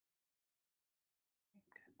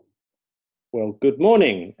Well, good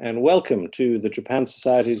morning and welcome to the Japan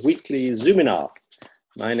Society's weekly Zoominar.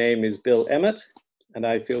 My name is Bill Emmott and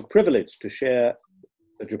I feel privileged to share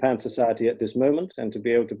the Japan Society at this moment and to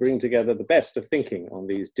be able to bring together the best of thinking on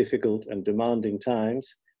these difficult and demanding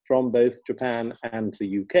times from both Japan and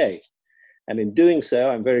the UK. And in doing so,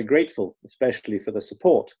 I'm very grateful, especially for the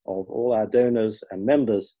support of all our donors and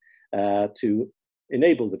members to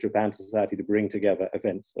enable the Japan Society to bring together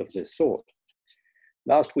events of this sort.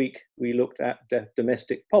 Last week, we looked at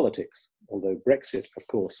domestic politics, although Brexit, of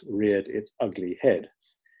course, reared its ugly head.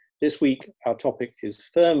 This week, our topic is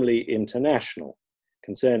firmly international,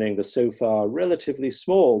 concerning the so far relatively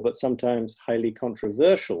small but sometimes highly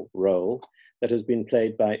controversial role that has been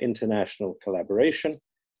played by international collaboration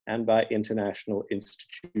and by international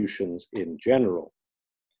institutions in general.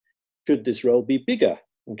 Should this role be bigger,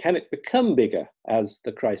 and can it become bigger as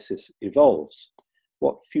the crisis evolves?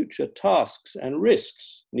 What future tasks and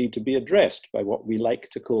risks need to be addressed by what we like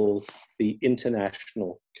to call the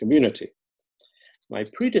international community? My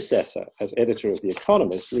predecessor as editor of The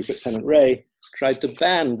Economist, Rupert Tennant-Ray, tried to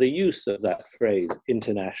ban the use of that phrase,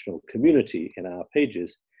 international community, in our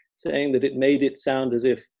pages, saying that it made it sound as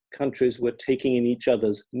if countries were taking in each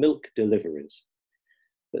other's milk deliveries.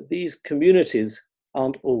 But these communities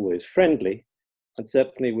aren't always friendly, and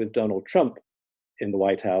certainly with Donald Trump in the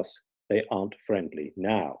White House, they aren't friendly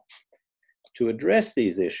now. To address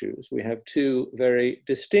these issues, we have two very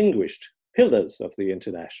distinguished pillars of the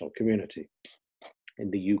international community.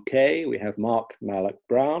 In the UK, we have Lord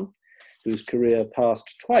Malloch-Brown, whose career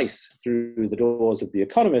passed twice through the doors of The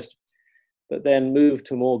Economist, but then moved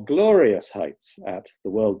to more glorious heights at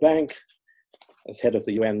the World Bank, as head of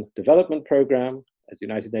the UN Development Programme, as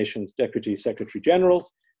United Nations Deputy Secretary General,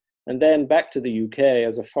 and then back to the UK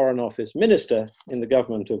as a Foreign Office Minister in the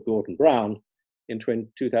government of Gordon Brown in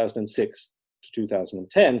 2006 to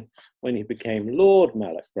 2010, when he became Lord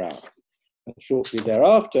Malloch-Brown. And shortly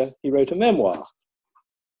thereafter, he wrote a memoir,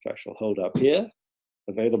 which I shall hold up here,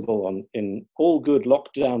 available in all good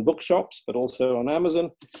lockdown bookshops, but also on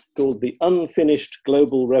Amazon, called The Unfinished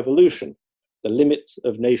Global Revolution, The Limits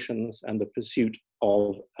of Nations and the Pursuit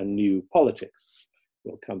of a New Politics.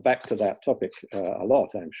 We'll come back to that topic a lot,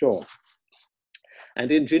 I'm sure.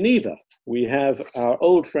 And in Geneva, we have our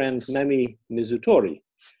old friend Mami Mizutori,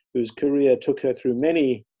 whose career took her through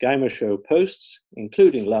many Gaimosho posts,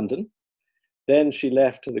 including London. Then she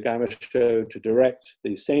left the Gaimosho to direct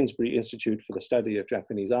the Sainsbury Institute for the Study of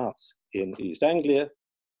Japanese Arts in East Anglia,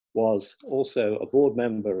 was also a board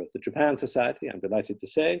member of the Japan Society, I'm delighted to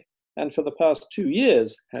say, and for the past 2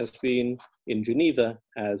 years has been in Geneva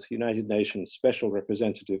as United Nations Special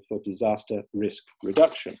Representative for Disaster Risk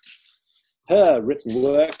Reduction. Her written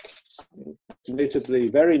work,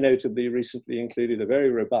 very notably, recently included a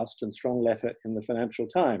very robust and strong letter in the Financial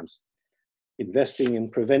Times. Investing in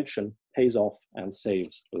prevention pays off and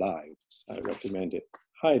saves lives. I recommend it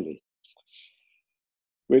highly.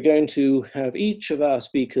 We're going to have each of our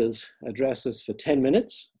speakers address us for 10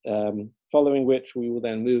 minutes, following which we will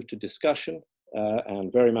then move to discussion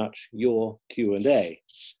and very much your Q&A,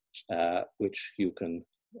 which you can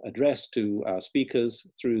address to our speakers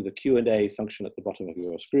through the Q&A function at the bottom of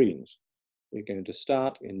your screens. We're going to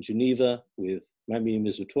start in Geneva with Mami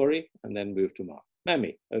Mizutori and then move to Mark.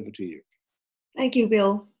 Mami, over to you. Thank you,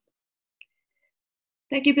 Bill.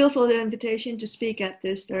 Thank you, Bill, for the invitation to speak at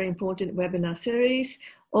this very important webinar series.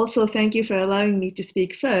 Also, thank you for allowing me to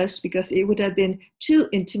speak first, because it would have been too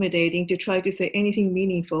intimidating to try to say anything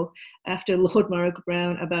meaningful after Lord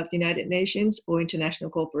Malloch-Brown about the United Nations or international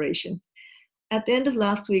cooperation. At the end of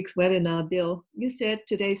last week's webinar, Bill, you said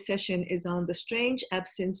today's session is on the strange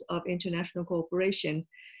absence of international cooperation.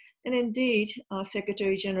 And indeed, our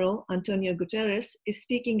Secretary General, Antonio Guterres, is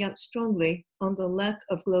speaking out strongly on the lack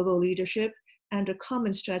of global leadership and a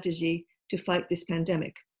common strategy to fight this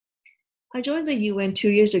pandemic. I joined the UN 2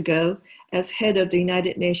 years ago as head of the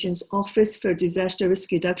United Nations Office for Disaster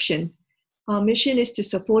Risk Reduction. Our mission is to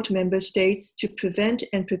support member states to prevent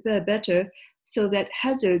and prepare better so that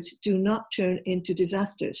hazards do not turn into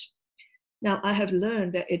disasters. Now, I have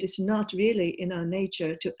learned that it is not really in our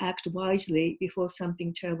nature to act wisely before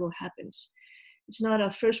something terrible happens. It's not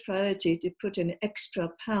our first priority to put an extra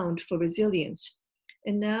pound for resilience.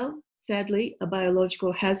 And now, sadly, a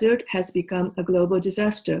biological hazard has become a global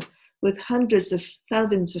disaster, with hundreds of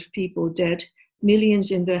thousands of people dead, millions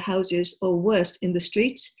in their houses, or worse, in the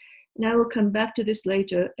streets. And I will come back to this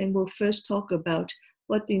later, and we'll first talk about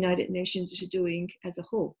what the United Nations is doing as a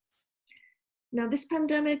whole. Now, this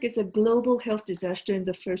pandemic is a global health disaster in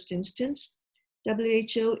the first instance.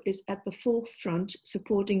 WHO is at the forefront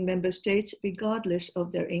supporting member states regardless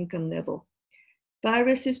of their income level.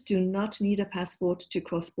 Viruses do not need a passport to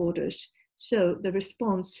cross borders, so the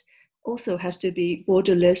response also has to be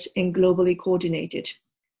borderless and globally coordinated.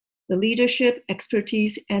 The leadership,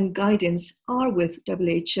 expertise, and guidance are with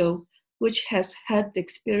WHO, which has had the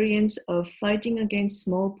experience of fighting against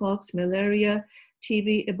smallpox, malaria,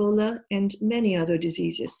 TB, Ebola, and many other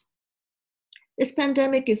diseases. This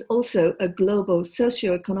pandemic is also a global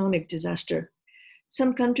socioeconomic disaster.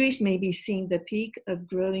 Some countries may be seeing the peak of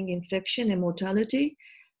growing infection and mortality,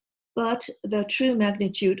 but the true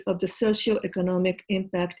magnitude of the socioeconomic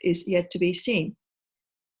impact is yet to be seen.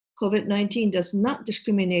 COVID-19 does not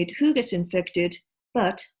discriminate who gets infected,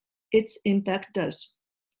 but its impact does.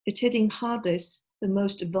 It's hitting hardest the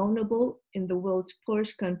most vulnerable in the world's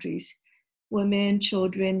poorest countries: women,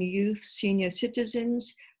 children, youth, senior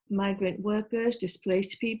citizens, migrant workers,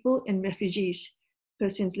 displaced people, and refugees,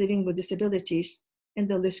 persons living with disabilities, and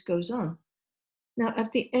the list goes on. Now,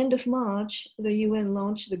 at the end of March, the UN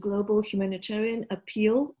launched the Global Humanitarian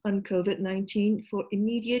Appeal on COVID-19 for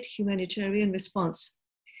immediate humanitarian response.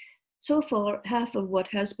 So far, half of what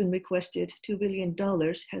has been requested, $2 billion,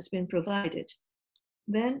 has been provided.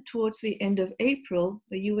 Then, towards the end of April,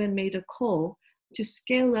 the UN made a call to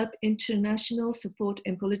scale up international support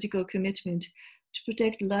and political commitment to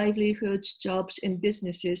protect livelihoods, jobs, and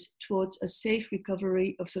businesses towards a safe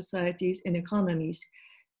recovery of societies and economies,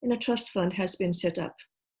 and a trust fund has been set up.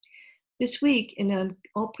 This week, in an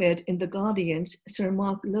op-ed in The Guardian, Sir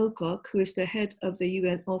Mark Lowcock, who is the head of the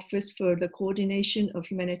UN Office for the Coordination of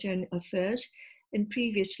Humanitarian Affairs and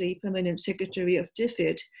previously Permanent Secretary of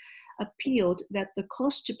DFID, appealed that the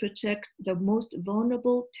cost to protect the most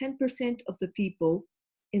vulnerable 10% of the people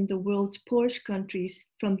in the world's poorest countries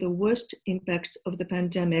from the worst impacts of the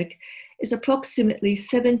pandemic is approximately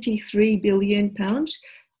 £73 billion,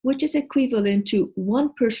 which is equivalent to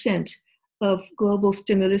 1% of global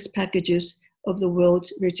stimulus packages of the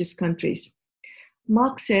world's richest countries.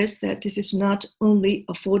 Mark says that this is not only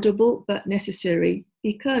affordable, but necessary,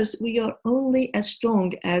 because we are only as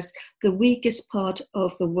strong as the weakest part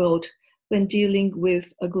of the world when dealing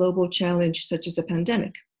with a global challenge such as a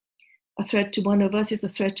pandemic. A threat to one of us is a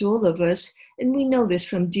threat to all of us, and we know this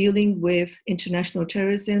from dealing with international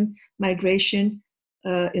terrorism, migration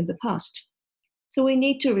in the past. So we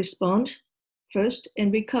need to respond first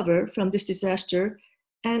and recover from this disaster,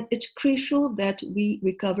 and it's crucial that we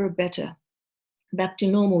recover better. Back to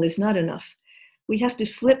normal is not enough. We have to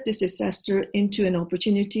flip this disaster into an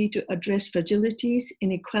opportunity to address fragilities,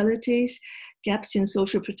 inequalities, gaps in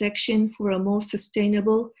social protection for a more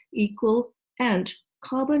sustainable, equal, and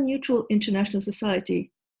carbon neutral international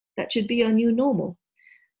society. That should be our new normal.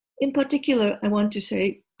 In particular, I want to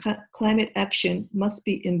say climate action must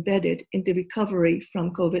be embedded in the recovery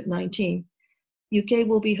from COVID-19. UK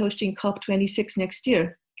will be hosting COP26 next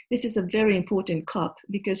year. This is a very important COP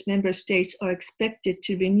because member states are expected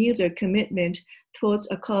to renew their commitment towards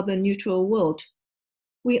a carbon neutral world.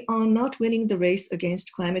 We are not winning the race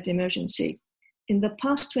against climate emergency. In the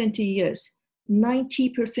past 20 years,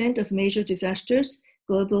 90% of major disasters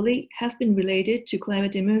globally have been related to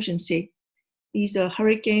climate emergency. These are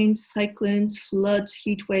hurricanes, cyclones, floods,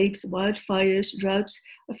 heat waves, wildfires, droughts,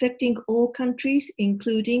 affecting all countries,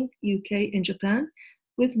 including UK and Japan,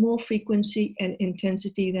 with more frequency and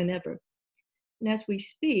intensity than ever. And as we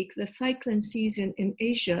speak, the cyclone season in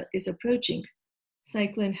Asia is approaching.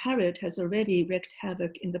 Cyclone Harriet has already wreaked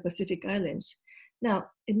havoc in the Pacific Islands. Now,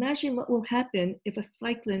 imagine what will happen if a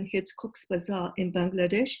cyclone hits Cox's Bazar in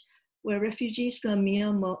Bangladesh, where refugees from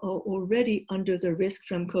Myanmar are already under the risk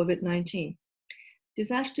from COVID-19.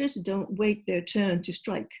 Disasters don't wait their turn to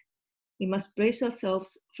strike. We must brace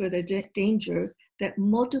ourselves for the danger that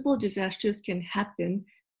multiple disasters can happen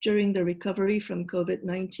during the recovery from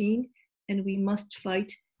COVID-19, and we must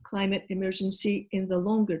fight climate emergency in the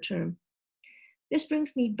longer term. This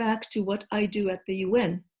brings me back to what I do at the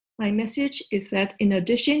UN. My message is that in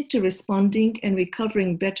addition to responding and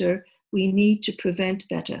recovering better, we need to prevent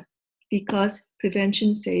better, because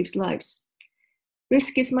prevention saves lives.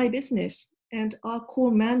 Risk is my business, and our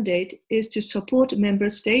core mandate is to support member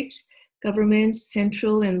states, governments,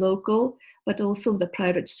 central and local, but also the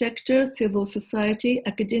private sector, civil society,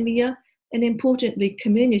 academia, and importantly,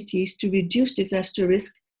 communities to reduce disaster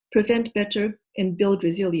risk, prevent better, and build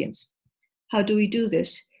resilience. How do we do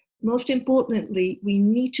this? Most importantly, we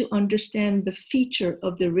need to understand the feature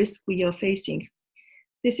of the risk we are facing.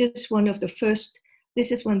 This is one of the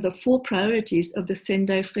 4 priorities of the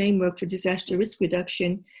Sendai Framework for Disaster Risk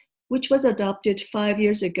Reduction, which was adopted 5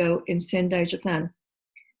 years ago in Sendai, Japan.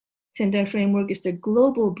 Sendai Framework is the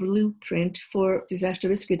global blueprint for disaster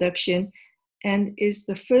risk reduction, and is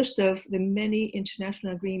the first of the many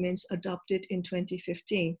international agreements adopted in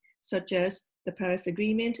 2015, such as the Paris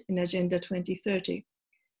Agreement and Agenda 2030.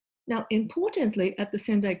 Now, importantly, at the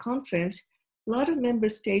Sendai conference, a lot of member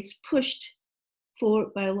states pushed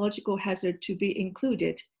for biological hazard to be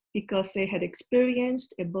included because they had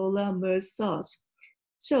experienced Ebola, MERS, SARS.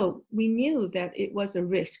 So we knew that it was a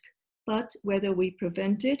risk, but whether we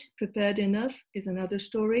prepared enough is another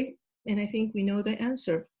story, and I think we know the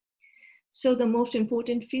answer. So the most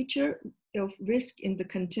important feature of risk in the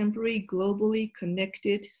contemporary, globally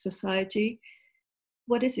connected society,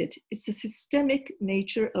 what is it? It's the systemic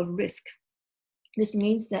nature of risk. This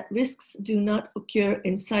means that risks do not occur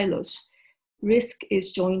in silos. Risk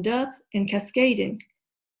is joined up and cascading.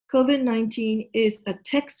 COVID-19 is a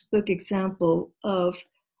textbook example of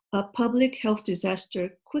a public health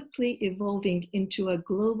disaster quickly evolving into a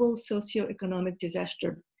global socioeconomic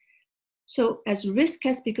disaster. So as risk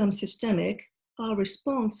has become systemic, our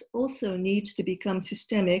response also needs to become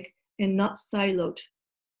systemic and not siloed.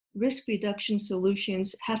 Risk reduction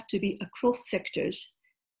solutions have to be across sectors,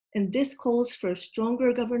 and this calls for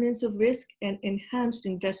stronger governance of risk and enhanced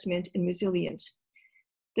investment in resilience.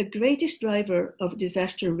 The greatest driver of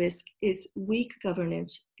disaster risk is weak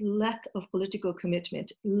governance, lack of political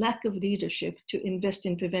commitment, lack of leadership to invest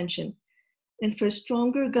in prevention. And for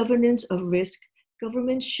stronger governance of risk,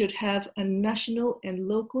 governments should have a national and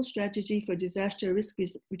local strategy for disaster risk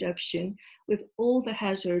reduction with all the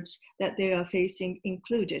hazards that they are facing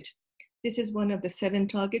included. This is one of the 7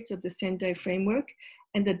 targets of the Sendai framework,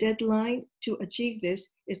 and the deadline to achieve this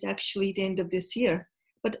is actually the end of this year.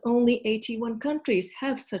 But only 81 countries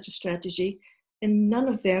have such a strategy, and none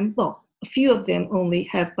of them, well, a few of them only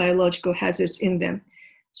have biological hazards in them.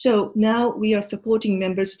 So now we are supporting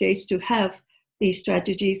member states to have these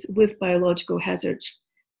strategies with biological hazards.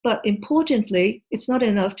 But importantly, it's not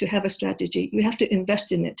enough to have a strategy. You have to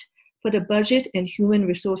invest in it, put a budget and human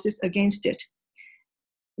resources against it.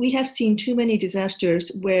 We have seen too many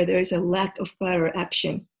disasters where there is a lack of prior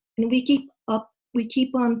action, and we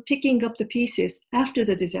keep on picking up the pieces after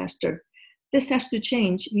the disaster. This has to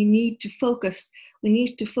change. We need to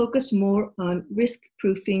focus more on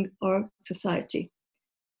risk-proofing our society.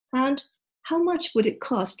 And how much would it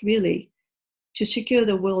cost really to secure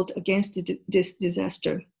the world against this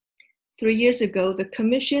disaster? 3 years ago, the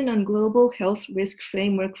Commission on Global Health Risk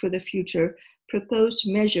Framework for the Future proposed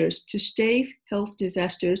measures to stave health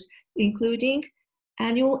disasters, including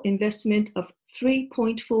annual investment of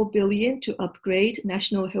 $3.4 billion to upgrade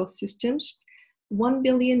national health systems, $1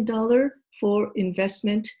 billion for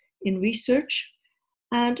investment in research,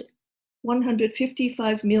 and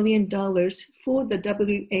 $155 million for the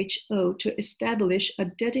WHO to establish a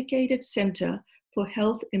dedicated center for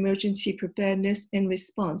health emergency preparedness and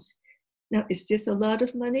response. Now, is this a lot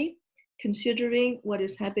of money? Considering what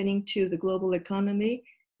is happening to the global economy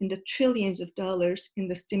and the trillions of dollars in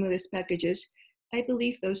the stimulus packages, I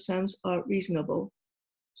believe those sums are reasonable.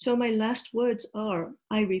 So my last words are,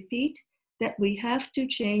 I repeat, that we have to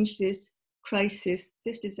change this crisis,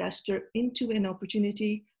 this disaster, into an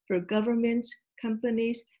opportunity for governments,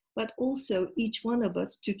 companies, but also each one of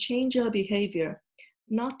us to change our behavior,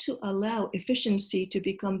 not to allow efficiency to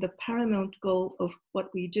become the paramount goal of what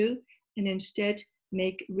we do, and instead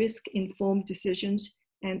make risk-informed decisions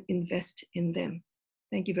and invest in them.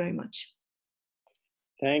 Thank you very much.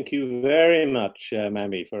 Thank you very much,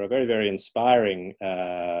 Mami, for a very, very inspiring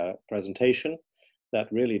presentation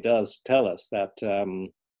that really does tell us that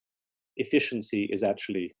efficiency is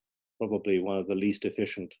actually probably one of the least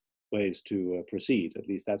efficient ways to proceed. At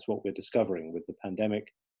least that's what we're discovering with the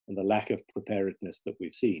pandemic and the lack of preparedness that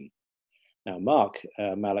we've seen. Now, Mark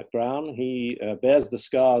Malloch-Brown, he bears the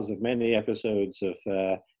scars of many episodes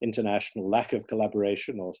of international lack of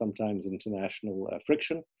collaboration or sometimes international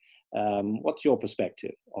friction. What's your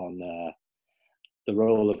perspective on the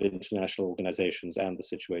role of international organizations and the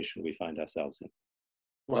situation we find ourselves in?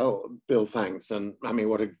 Well, Bill, thanks. And I mean,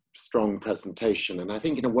 what a strong presentation. And I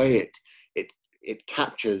think in a way it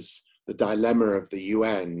captures the dilemma of the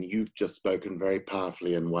UN. You've just spoken very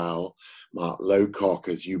powerfully and well. Mark Lowcock,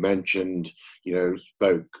 as you mentioned,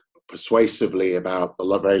 spoke persuasively about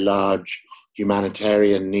the very large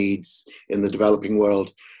humanitarian needs in the developing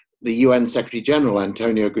world. The UN Secretary General,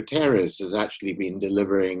 Antonio Guterres, has actually been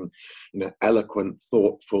delivering eloquent,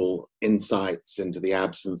 thoughtful insights into the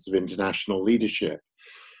absence of international leadership.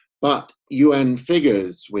 But UN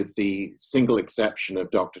figures, with the single exception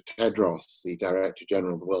of Dr. Tedros, the Director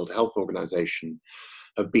General of the World Health Organization,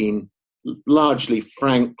 have been largely,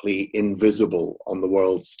 frankly, invisible on the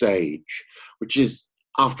world stage, which is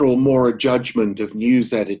after all, more a judgment of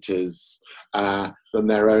news editors than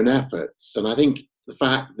their own efforts. And I think the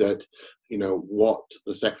fact that, what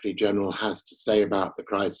the Secretary General has to say about the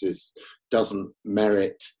crisis doesn't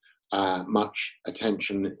merit much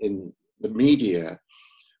attention in the media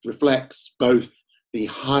reflects both the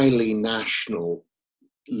highly national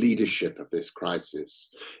leadership of this crisis.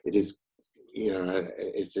 It is,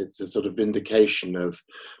 it's a sort of vindication of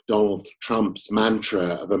Donald Trump's mantra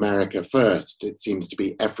of America first. It seems to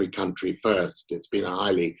be every country first. It's been a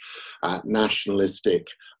highly nationalistic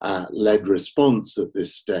led response at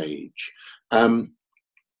this stage. And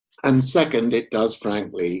second, it does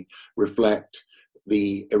frankly reflect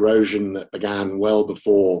the erosion that began well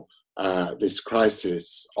before this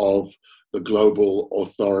crisis of the global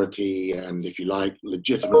authority and, if you like,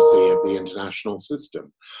 legitimacy of the international system.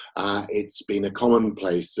 It's been a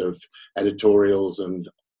commonplace of editorials and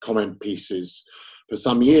comment pieces for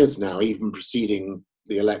some years now, even preceding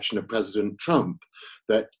the election of President Trump,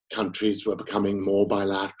 that countries were becoming more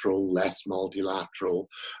bilateral, less multilateral,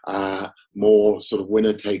 more sort of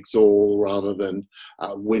winner takes all rather than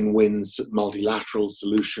win-win multilateral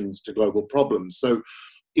solutions to global problems. So,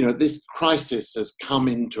 this crisis has come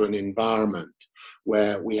into an environment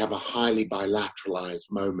where we have a highly bilateralized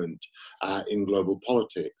moment in global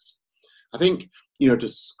politics. I think, to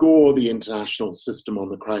score the international system on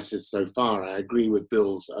the crisis so far, I agree with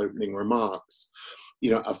Bill's opening remarks,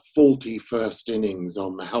 a faulty first innings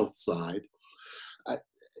on the health side.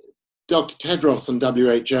 Dr. Tedros and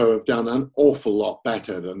WHO have done an awful lot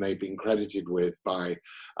better than they've been credited with by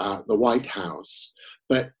the White House.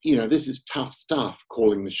 But, this is tough stuff,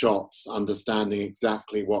 calling the shots, understanding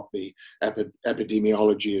exactly what the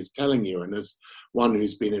epidemiology is telling you. And as one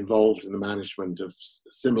who's been involved in the management of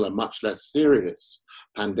similar, much less serious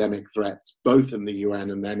pandemic threats, both in the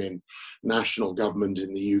UN and then in national government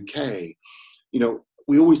in the UK,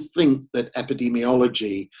 we always think that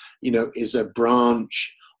epidemiology, is a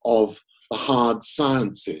branch of the hard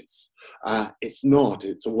sciences. It's not.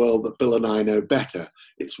 It's a world that Bill and I know better.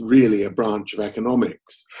 It's really a branch of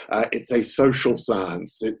economics. It's a social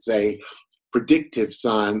science. It's a predictive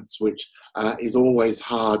science, which is always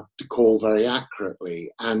hard to call very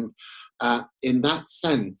accurately. And in that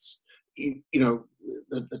sense,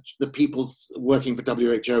 the people working for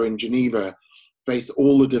WHO in Geneva face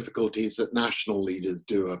all the difficulties that national leaders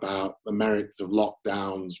do about the merits of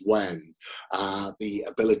lockdowns when, the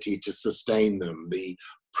ability to sustain them, the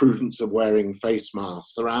prudence of wearing face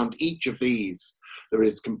masks. Around each of these, there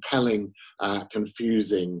is compelling,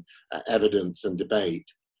 confusing evidence and debate.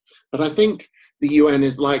 But I think the UN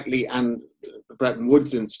is likely, and the Bretton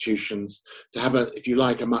Woods institutions, to have if you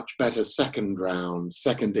like, a much better second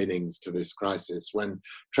innings to this crisis, when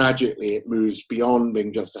tragically it moves beyond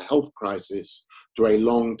being just a health crisis to a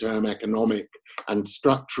long-term economic and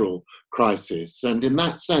structural crisis. And in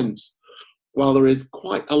that sense, while there is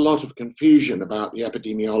quite a lot of confusion about the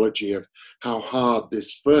epidemiology of how hard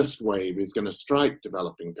this first wave is going to strike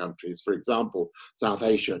developing countries, for example, South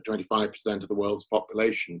Asia, 25% of the world's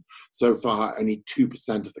population, so far only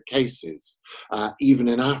 2% of the cases. Even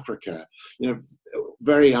in Africa,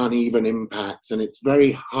 very uneven impacts, and it's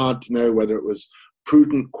very hard to know whether it was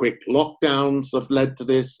prudent, quick lockdowns have led to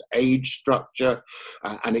this, age structure,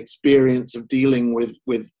 an experience of dealing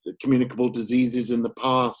with communicable diseases in the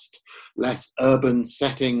past, less urban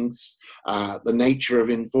settings, the nature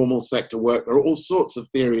of informal sector work. There are all sorts of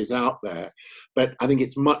theories out there, but I think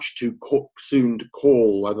it's much too soon to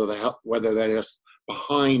call whether they're just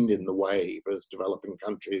behind in the wave as developing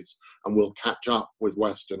countries and will catch up with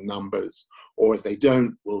Western numbers, or if they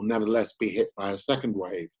don't, will nevertheless be hit by a second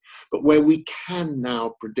wave. But where we can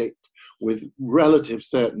now predict with relative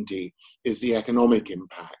certainty is the economic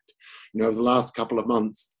impact. Over the last couple of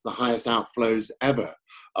months, the highest outflows ever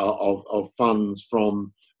of funds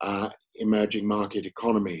from emerging market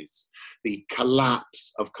economies, the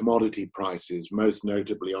collapse of commodity prices, most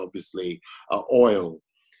notably, obviously, oil,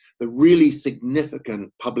 the really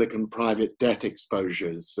significant public and private debt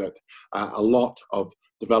exposures that a lot of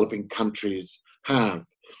developing countries have,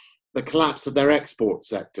 the collapse of their export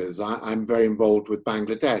sectors. I'm very involved with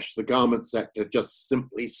Bangladesh. The garment sector just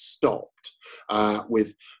simply stopped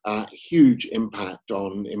with huge impact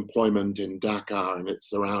on employment in Dhaka and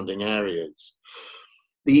its surrounding areas.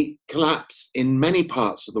 The collapse in many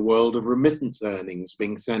parts of the world of remittance earnings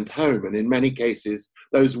being sent home, and in many cases,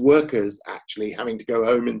 those workers actually having to go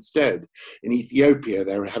home instead. In Ethiopia,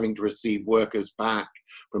 they're having to receive workers back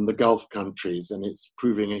from the Gulf countries, and it's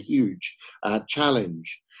proving a huge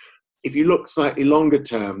challenge. If you look slightly longer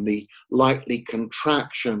term, the likely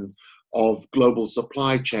contraction of global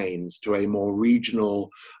supply chains to a more regional,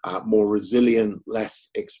 more resilient, less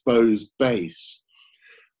exposed base,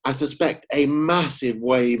 I suspect a massive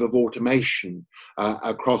wave of automation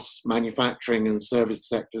across manufacturing and service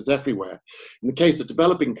sectors everywhere. In the case of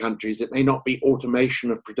developing countries, it may not be automation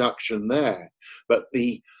of production there, but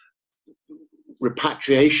the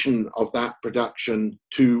repatriation of that production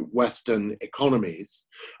to Western economies.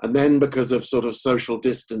 And then because of sort of social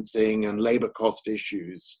distancing and labor cost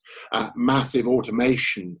issues, massive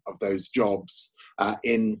automation of those jobs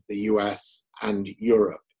in the US and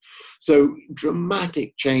Europe. So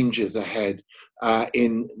dramatic changes ahead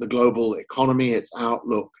in the global economy, its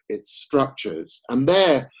outlook, its structures. And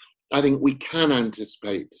there, I think we can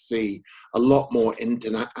anticipate to see a lot more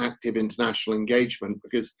active international engagement,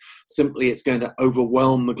 because simply it's going to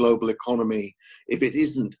overwhelm the global economy if it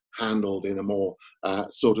isn't handled in a more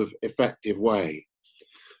sort of effective way.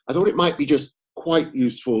 I thought it might be just quite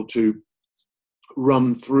useful to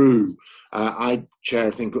run through. I chair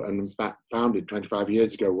a thing, and in fact founded 25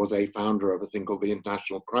 years ago, was a founder of a thing called the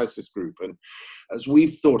International Crisis Group. And as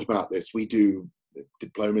we've thought about this, we do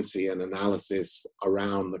diplomacy and analysis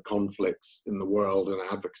around the conflicts in the world and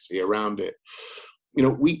advocacy around it. You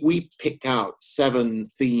know, we picked out 7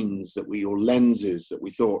 themes or lenses that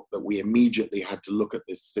we thought that we immediately had to look at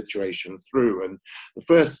this situation through. And the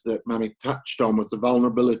first that Mami touched on was the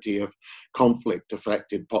vulnerability of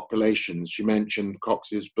conflict-affected populations. She mentioned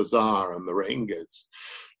Cox's Bazar and the Rohingyas.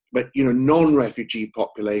 But, you know, non-refugee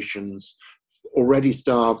populations already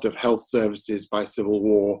starved of health services by civil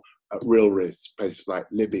war, at real risk, places like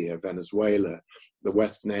Libya, Venezuela, the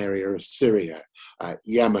western area of Syria,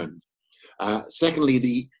 Yemen. Secondly,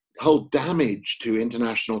 the whole damage to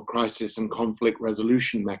international crisis and conflict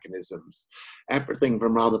resolution mechanisms, everything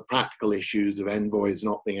from rather practical issues of envoys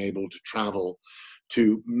not being able to travel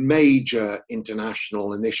to major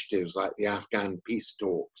international initiatives like the Afghan peace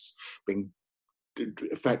talks being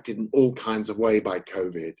affected in all kinds of ways by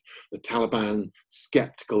COVID, the Taliban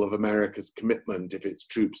skeptical of America's commitment if its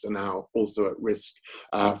troops are now also at risk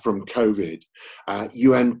from COVID,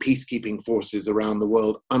 UN peacekeeping forces around the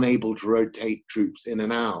world unable to rotate troops in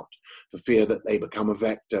and out for fear that they become a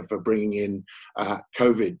vector for bringing in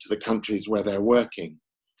COVID to the countries where they're working.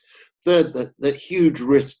 Third, the huge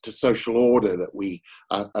risk to social order that we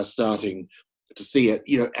are starting to see it.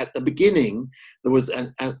 You know, at the beginning, there was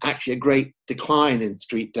actually a great decline in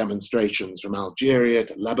street demonstrations from Algeria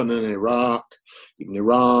to Lebanon, Iraq, even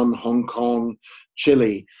Iran, Hong Kong,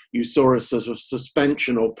 Chile. You saw a sort of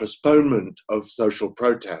suspension or postponement of social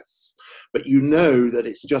protests. But you know that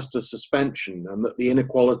it's just a suspension, and that the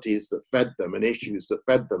inequalities that fed them and issues that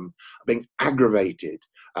fed them are being aggravated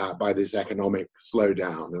by this economic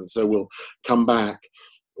slowdown. And so we'll come back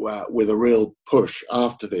with a real push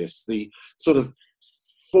after this. The sort of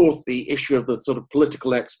fourth, the issue of the sort of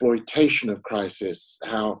political exploitation of crisis,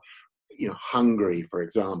 how, you know, Hungary, for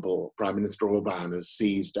example, Prime Minister Orban has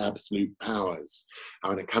seized absolute powers,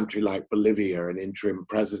 how in a country like Bolivia, an interim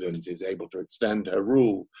president is able to extend her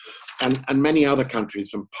rule, and many other countries,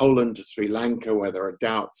 from Poland to Sri Lanka, where there are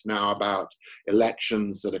doubts now about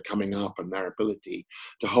elections that are coming up and their ability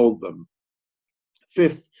to hold them.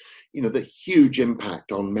 Fifth, you know, the huge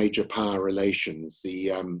impact on major power relations,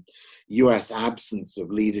 the US absence of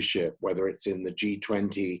leadership, whether it's in the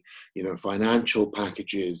G20, you know, financial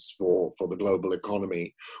packages for the global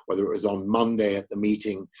economy, whether it was on Monday at the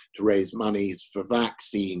meeting to raise monies for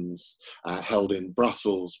vaccines held in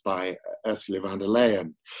Brussels by Ursula von der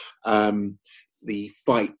Leyen, the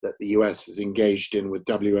fight that the US is engaged in with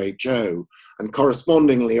WHO, and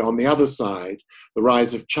correspondingly on the other side, the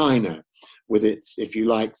rise of China, with its, if you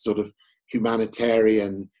like, sort of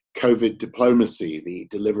humanitarian COVID diplomacy, the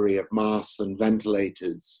delivery of masks and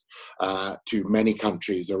ventilators to many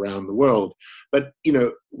countries around the world. But, you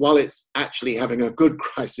know, while it's actually having a good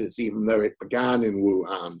crisis, even though it began in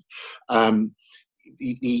Wuhan,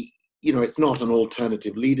 you know, it's not an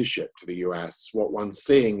alternative leadership to the US. What one's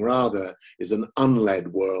seeing rather is an unled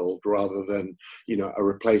world rather than, you know, a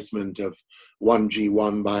replacement of one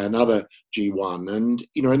G1 by another G1. And,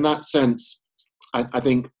 you know, in that sense, I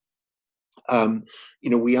think, you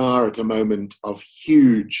know, we are at a moment of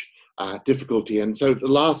huge difficulty. And so the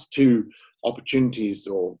last 2 opportunities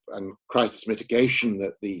and crisis mitigation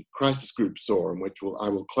that the crisis group saw, and which I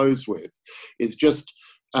will close with, is just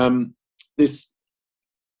this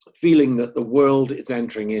feeling that the world is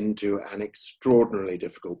entering into an extraordinarily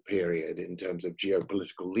difficult period in terms of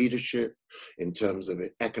geopolitical leadership, in terms of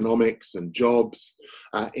economics and jobs,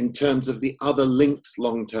 in terms of the other linked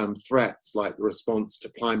long-term threats like the response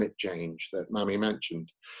to climate change that Mami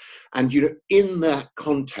mentioned. And, you know, in that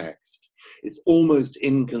context, it's almost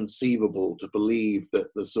inconceivable to believe that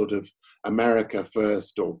the sort of America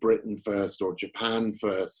first or Britain first or Japan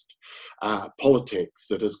first politics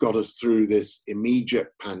that has got us through this immediate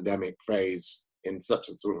pandemic phase in such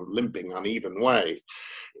a sort of limping, uneven way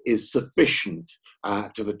is sufficient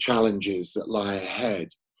to the challenges that lie ahead.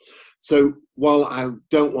 So while I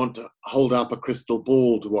don't want to hold up a crystal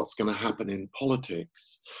ball to what's going to happen in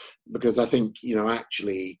politics, because I think, you know,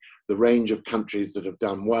 actually the range of countries that have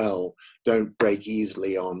done well don't break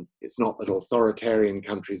easily on, it's not that authoritarian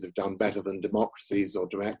countries have done better than democracies or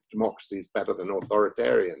democracies better than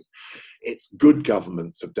authoritarian. It's good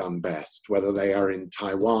governments have done best, whether they are in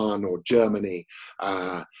Taiwan or Germany,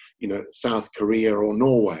 you know, South Korea or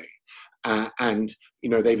Norway. And, you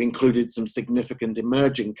know, they've included some significant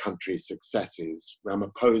emerging country successes.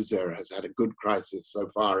 Ramaphosa has had a good crisis so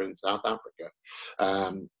far in South Africa,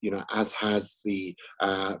 you know, as has the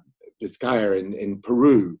Vizcaya in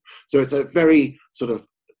Peru. So it's a very sort of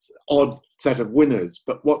odd set of winners,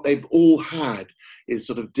 but what they've all had is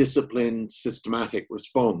sort of disciplined, systematic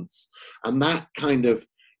response. And that kind of,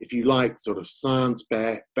 if you like, sort of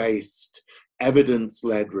science-based,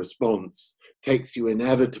 evidence-led response takes you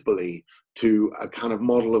inevitably to a kind of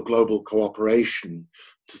model of global cooperation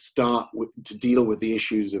to deal with the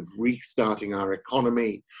issues of restarting our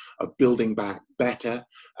economy, of building back better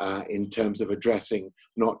in terms of addressing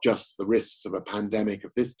not just the risks of a pandemic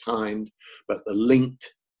of this kind, but the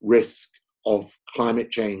linked risk of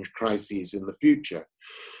climate change crises in the future.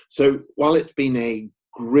 So while it's been a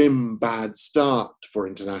grim, bad start for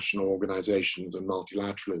international organizations and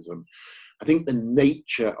multilateralism, I think the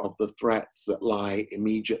nature of the threats that lie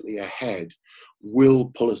immediately ahead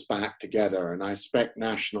will pull us back together. And I expect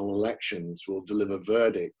national elections will deliver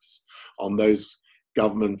verdicts on those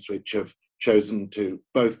governments which have chosen to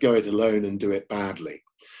both go it alone and do it badly.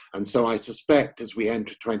 And so I suspect as we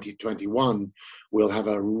enter 2021, we'll have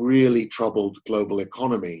a really troubled global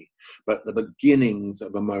economy, but the beginnings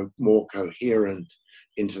of a more coherent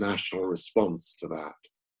international response to that.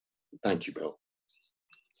 Thank you, Bill.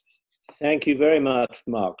 Thank you very much,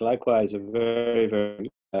 Mark. Likewise, a very,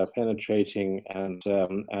 very penetrating and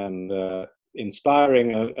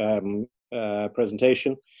inspiring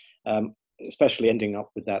presentation, especially ending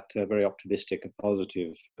up with that very optimistic and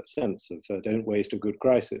positive sense of don't waste a good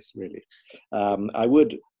crisis, really. I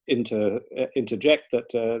would interject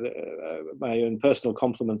that my own personal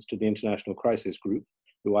compliments to the International Crisis Group,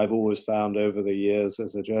 who I've always found over the years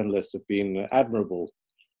as a journalist have been admirable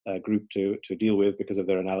group to deal with because of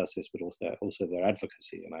their analysis, but also their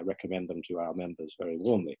advocacy, and I recommend them to our members very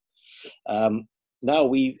warmly. Now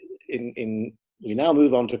we now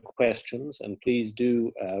move on to questions, and please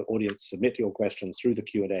do, audience, submit your questions through the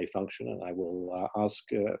Q&A function, and I will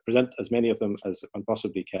present as many of them as I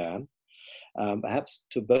possibly can. Perhaps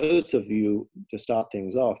to both of you, to start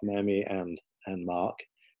things off, Mami and Mark,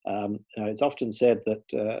 it's often said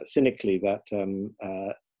that cynically that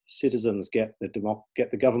citizens get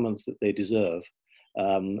the governments that they deserve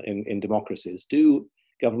in democracies. Do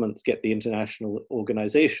governments get the international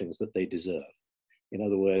organizations that they deserve? In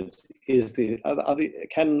other words,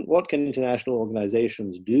 what can international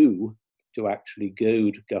organizations do to actually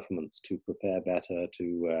goad governments to prepare better,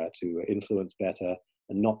 to influence better,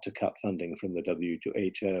 and not to cut funding from the WHO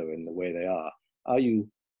in the way they are? Are you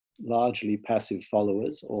largely passive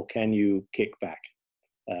followers, or can you kick back?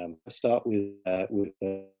 I'll start with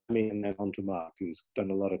me and then on to Mark, who's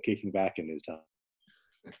done a lot of kicking back in his time.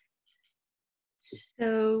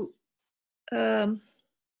 So, can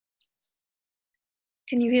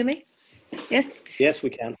you hear me? Yes? Yes, we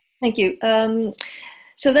can. Thank you.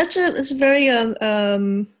 So that's a very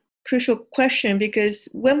crucial question, because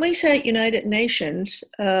when we say United Nations,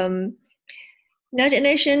 United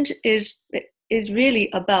Nations is really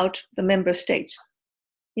about the member states.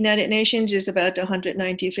 United Nations is about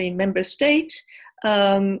 193 member states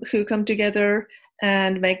who come together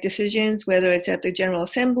and make decisions, whether it's at the General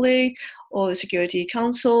Assembly or the Security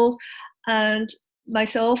Council. And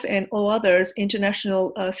myself and all others,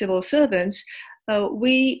 international civil servants,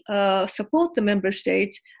 we support the member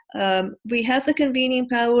states. We have the convening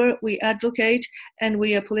power, we advocate, and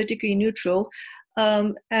we are politically neutral.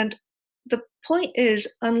 And the point is,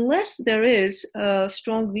 unless there is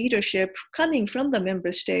strong leadership coming from the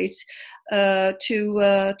member states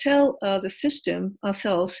to tell the system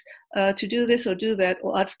ourselves to do this or do that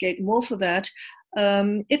or advocate more for that,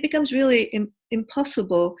 it becomes really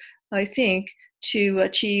impossible, I think, to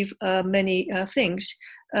achieve many things.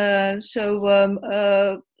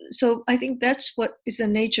 So I think that's what is the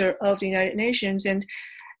nature of the United Nations. And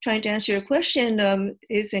trying to answer your question,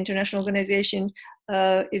 is the international organization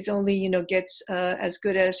is only, gets as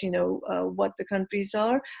good as, what the countries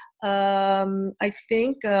are? I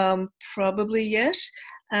think probably yes.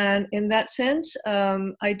 And in that sense,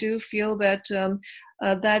 I do feel that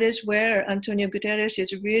that is where Antonio Guterres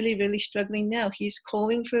is really, really struggling now. He's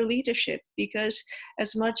calling for leadership because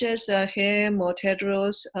as much as him or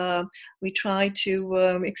Tedros, we try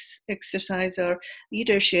to exercise our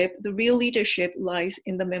leadership, the real leadership lies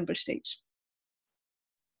in the member states.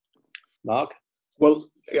 Mark? Well,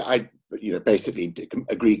 I basically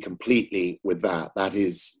agree completely with that. That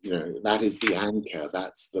is the anchor.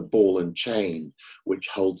 That's the ball and chain which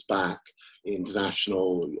holds back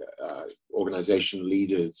international organization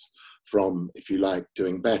leaders from, if you like,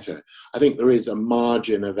 doing better. I think there is a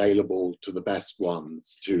margin available to the best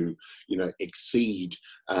ones to, exceed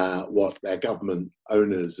what their government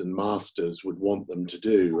owners and masters would want them to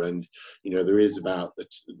do. And, there is about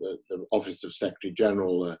the Office of Secretary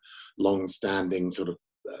General, a long-standing sort of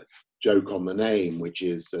joke on the name, which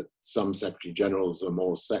is that some Secretary Generals are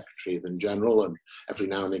more secretary than general, and every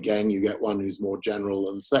now and again you get one who's more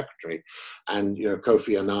general than secretary. And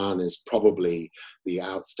Kofi Annan is probably the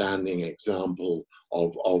outstanding example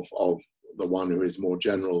of the one who is more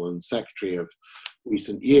general than secretary of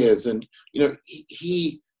recent years. And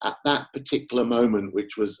he at that particular moment,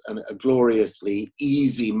 which was a gloriously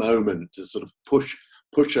easy moment to sort of push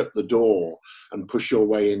up the door and push your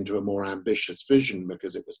way into a more ambitious vision,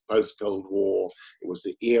 because it was post-Cold War, it was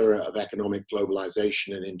the era of economic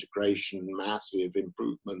globalization and integration, massive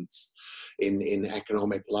improvements in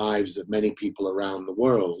economic lives of many people around the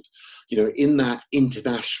world. In that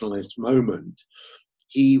internationalist moment,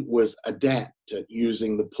 he was adept at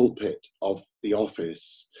using the pulpit of the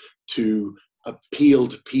office to appeal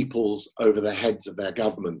to peoples over the heads of their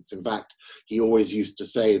governments. In fact, he always used to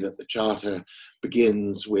say that the Charter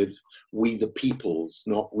begins with "we the peoples,"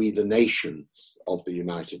 not "we the nations of the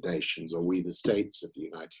United Nations" or "we the states of the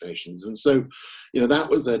United Nations." And so, that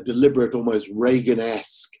was a deliberate, almost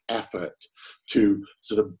Reagan-esque effort to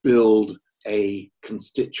sort of build a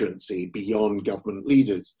constituency beyond government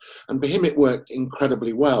leaders. And for him, it worked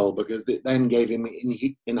incredibly well, because it then gave him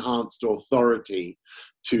enhanced authority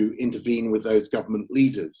to intervene with those government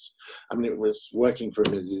leaders. I mean, it was working for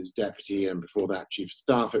him as his deputy, and before that, chief of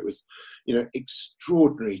staff. It was,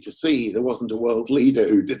 extraordinary to see. There wasn't a world leader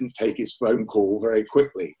who didn't take his phone call very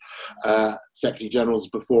quickly. Secretary Generals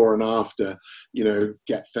before and after,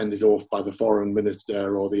 get fended off by the foreign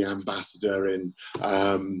minister or the ambassador in,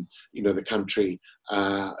 the country,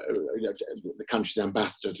 the country's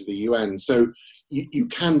ambassador to the UN. So you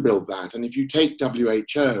can build that. And if you take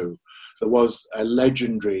WHO, there was a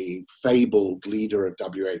legendary, fabled leader of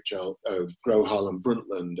WHO, Gro Harlem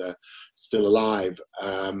Brundtland, still alive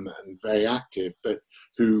and very active, but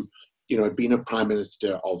who, had been a prime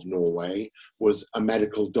minister of Norway, was a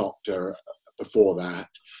medical doctor before that,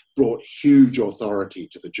 brought huge authority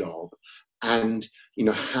to the job, and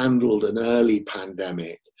handled an early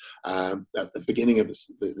pandemic at the beginning of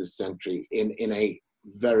this century in a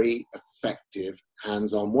very effective,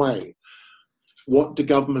 hands-on way. What do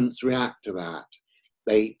governments react to that?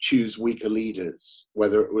 They choose weaker leaders,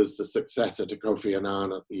 whether it was the successor to Kofi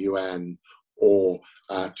Annan at the UN or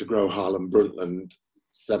to Gro Harlem Brundtland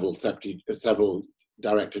several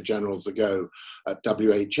director generals ago at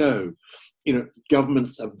WHO.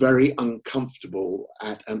 Governments are very uncomfortable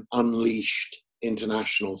at an unleashed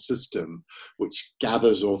international system which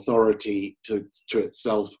gathers authority to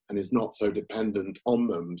itself and is not so dependent on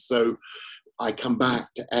them. So I come back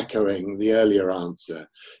to echoing the earlier answer.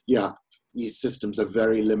 Yeah, these systems are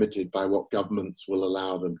very limited by what governments will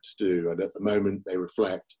allow them to do. And at the moment, they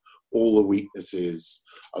reflect all the weaknesses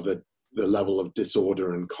of the level of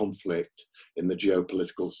disorder and conflict in the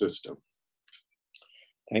geopolitical system.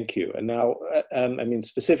 Thank you. And now,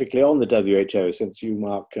 specifically on the WHO, since you,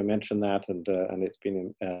 Mark, mentioned that, and it's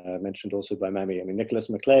been mentioned also by Mami. Nicholas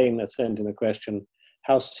McLean sent in a question: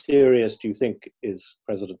 how serious do you think is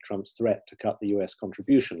President Trump's threat to cut the US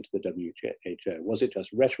contribution to the WHO? Was it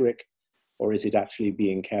just rhetoric, or is it actually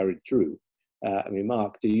being carried through?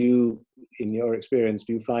 Mark, do you, in your experience,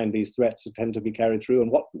 do you find these threats tend to be carried through? And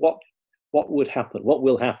what would happen? What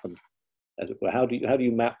will happen, as it were? How do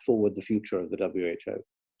you map forward the future of the WHO?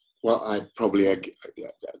 Well, I probably, at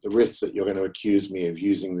the risk that you're going to accuse me of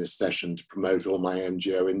using this session to promote all my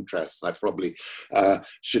NGO interests, I probably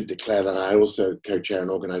should declare that I also co-chair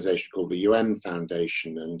an organization called the UN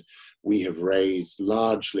Foundation, and we have raised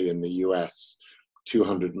largely in the US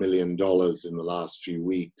 $200 million in the last few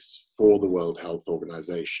weeks for the World Health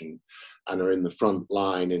Organization, and are in the front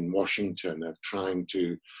line in Washington of trying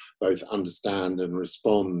to both understand and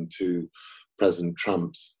respond to President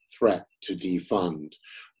Trump's threat to defund.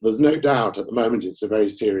 There's no doubt at the moment it's a very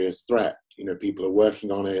serious threat. You know, people are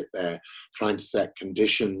working on it. They're trying to set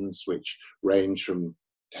conditions which range from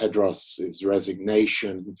Tedros's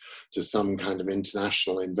resignation to some kind of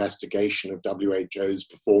international investigation of WHO's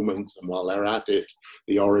performance, and while they're at it,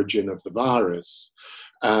 the origin of the virus.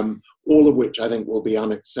 All of which I think will be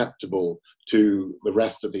unacceptable to the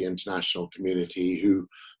rest of the international community, who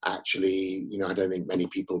actually, you know, I don't think many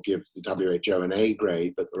people give the WHO an A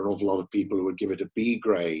grade, but there are an awful lot of people who would give it a B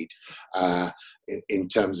grade in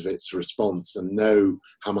terms of its response, and know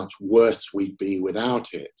how much worse we'd be without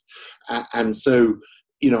it. And so,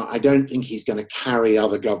 you know, I don't think he's going to carry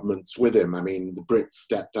other governments with him. I mean, the Brits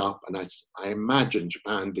stepped up, and I imagine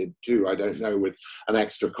Japan did too, I don't know, with an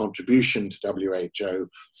extra contribution to WHO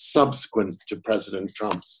subsequent to President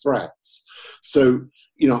Trump's threats. So,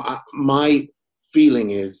 you know, my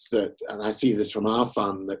feeling is that, and I see this from our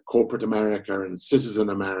fund, that corporate America and citizen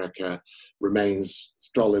America remains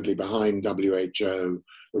stolidly behind WHO.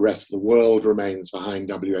 The rest of the world remains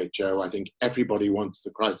behind WHO. I think everybody, once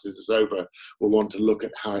the crisis is over, will want to look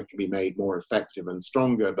at how it can be made more effective and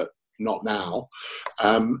stronger, but not now.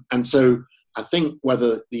 And so I think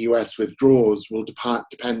whether the US withdraws will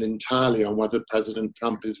depend entirely on whether President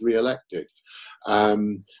Trump is re-elected,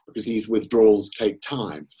 because these withdrawals take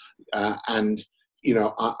time. And you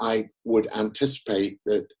know, I would anticipate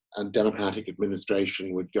that a Democratic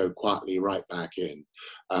administration would go quietly right back in.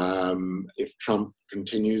 If Trump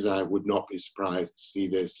continues, I would not be surprised to see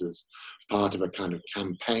this as part of a kind of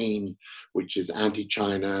campaign which is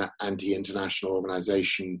anti-China, anti-international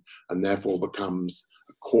organization, and therefore becomes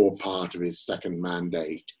a core part of his second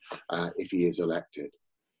mandate if he is elected.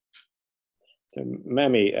 So,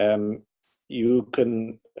 Mami, you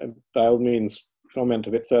can, by all means, comment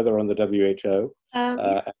a bit further on the WHO.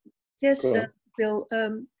 Yes, Bill.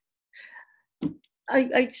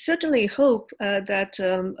 I certainly hope that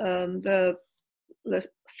the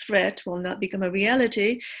threat will not become a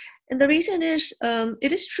reality. And the reason is,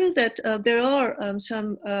 it is true that there are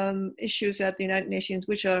some issues at the United Nations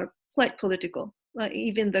which are quite political,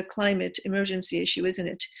 even the climate emergency issue, isn't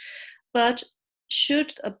it? But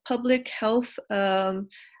should a public health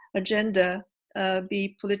agenda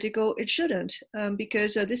be political? It shouldn't,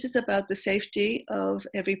 because this is about the safety of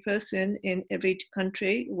every person in every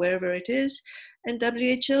country, wherever it is. And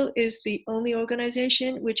WHO is the only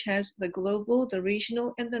organization which has the global, the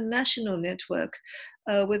regional, and the national network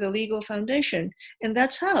with a legal foundation. And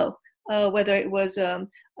that's how, whether it was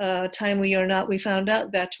timely or not, we found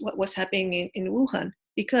out that what was happening in Wuhan,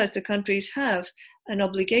 because the countries have an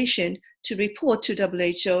obligation to report to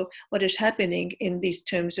WHO what is happening in these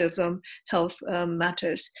terms of health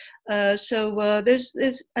matters. So there's,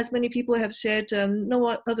 as many people have said,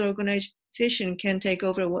 no other organization can take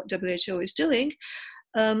over what WHO is doing.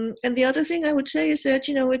 And the other thing I would say is that,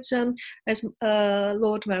 you know, it's as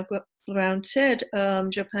Lord Malloch-Brown said,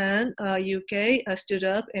 Japan, UK stood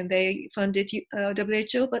up and they funded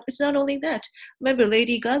WHO, but it's not only that. Remember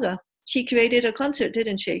Lady Gaga? She created a concert,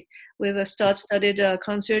 didn't she? With a star-studded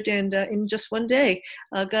concert, and in just one day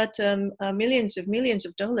got millions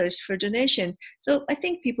of dollars for donation. So I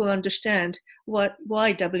think people understand why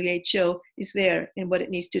WHO is there and what it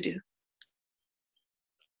needs to do.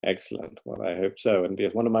 Excellent. Well, I hope so. And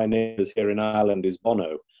yes, one of my neighbors here in Ireland is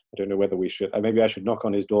Bono. I don't know whether we should, maybe I should knock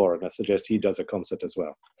on his door and I suggest he does a concert as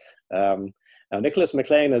well. Now, Nicholas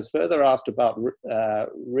McLean has further asked about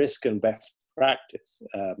risk and best practice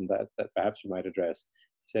that perhaps you might address.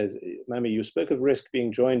 He says, Mami, you spoke of risk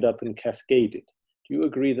being joined up and cascaded. Do you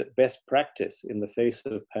agree that best practice in the face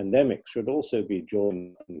of pandemic should also be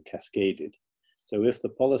joined and cascaded? So if the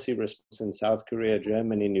policy response in South Korea,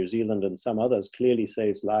 Germany, New Zealand, and some others clearly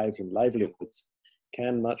saves lives and livelihoods,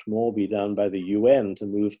 can much more be done by the UN to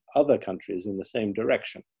move other countries in the same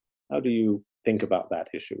direction? How do you think about that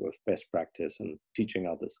issue of best practice and teaching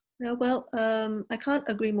others? Well, I can't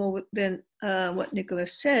agree more than what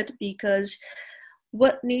Nicholas said, because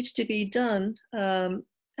what needs to be done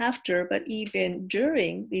after, but even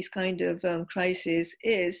during these kind of crises,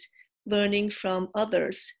 is learning from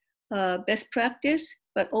others. Best practice,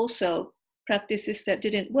 but also practices that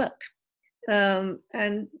didn't work.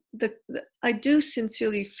 And I do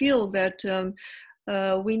sincerely feel that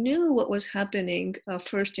we knew what was happening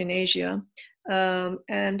first in Asia,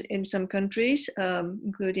 and in some countries,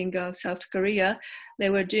 including South Korea, they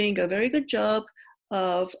were doing a very good job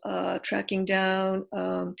of tracking down,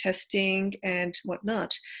 testing, and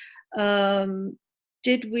whatnot.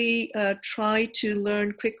 Did we try to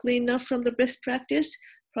learn quickly enough from the best practice?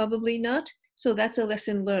 Probably not. So that's a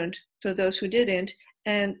lesson learned for those who didn't.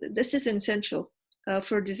 And this is essential.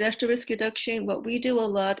 For disaster risk reduction, what we do a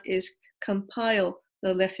lot is compile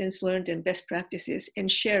the lessons learned and best practices and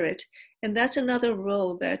share it. And that's another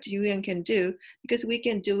role that UN can do, because we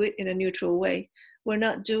can do it in a neutral way. We're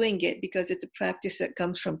not doing it because it's a practice that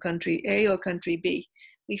comes from country A or country B.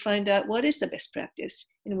 We find out what is the best practice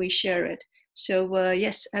and we share it. So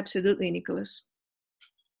yes, absolutely, Nicholas.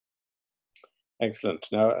 Excellent.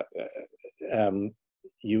 Now,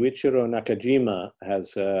 Yuichiro Nakajima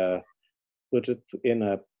has put it in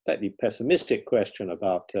a slightly pessimistic question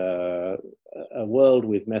about a world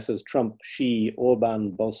with Messrs. Trump, Xi,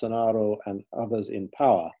 Orban, Bolsonaro, and others in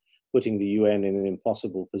power, putting the UN in an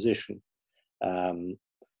impossible position.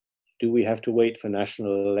 Do we have to wait for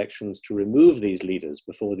national elections to remove these leaders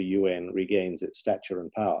before the UN regains its stature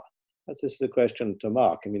and power? This is a question to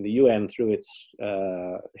Mark. I mean, the UN, through its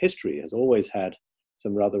history, has always had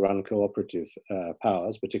some rather uncooperative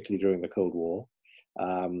powers, particularly during the Cold War.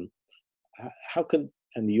 How can,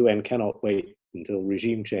 and the UN cannot wait until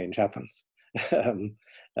regime change happens.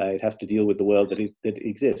 It has to deal with the world that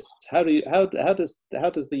exists. How does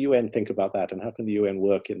the UN think about that, and how can the UN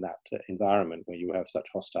work in that environment where you have such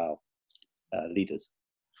hostile leaders?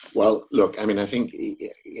 Well, look, I mean, I think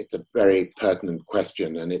it's a very pertinent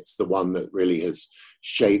question, and it's the one that really has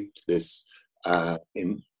shaped this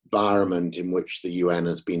environment in which the UN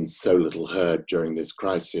has been so little heard during this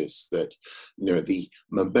crisis, that, you know, the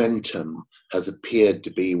momentum has appeared to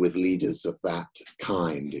be with leaders of that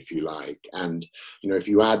kind, if you like. And, you know, if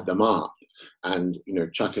you add them up and, you know,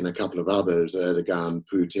 chuck in a couple of others, Erdogan,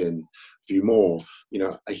 Putin, a few more, you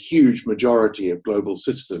know, a huge majority of global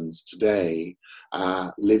citizens today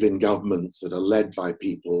live in governments that are led by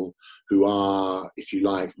people who are, if you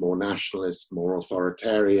like, more nationalist, more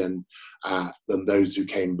authoritarian than those who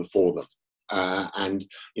came before them. And,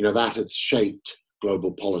 you know, that has shaped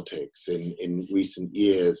global politics in recent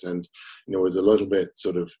years. And, you know, was a little bit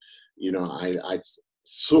sort of, you know, I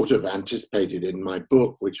sort of anticipated in my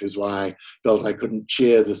book, which was why I felt I couldn't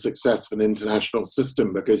cheer the success of an international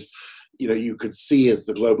system, because, you know, you could see as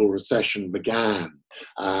the global recession began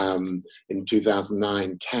in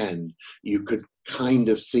 2009-10, you could kind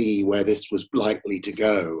of see where this was likely to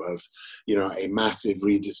go, of, you know, a massive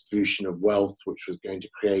redistribution of wealth, which was going to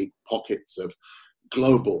create pockets of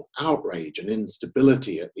global outrage and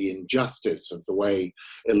instability at the injustice of the way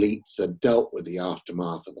elites had dealt with the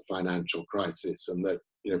aftermath of the financial crisis, and that,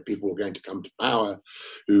 you know, people were going to come to power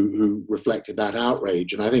who reflected that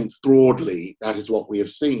outrage. And I think broadly that is what we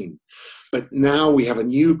have seen. But now we have a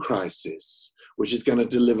new crisis which is going to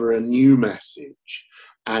deliver a new message.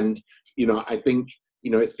 And, you know, I think,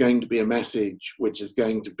 you know, it's going to be a message which is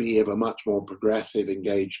going to be of a much more progressive,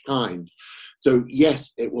 engaged kind. So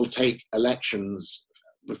yes, it will take elections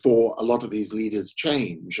before a lot of these leaders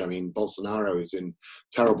change. I mean, Bolsonaro is in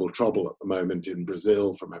terrible trouble at the moment in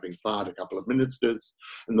Brazil from having fired a couple of ministers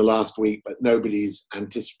in the last week, but nobody's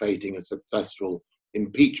anticipating a successful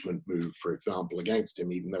impeachment move, for example, against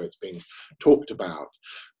him, even though it's being talked about.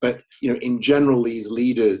 But, you know, in general, these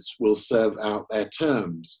leaders will serve out their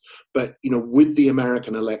terms. But, you know, with the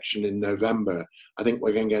American election in November, I think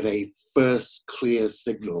we're going to get a first clear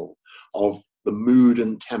signal of the mood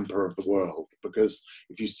and temper of the world. Because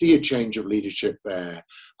if you see a change of leadership there,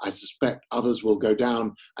 I suspect others will go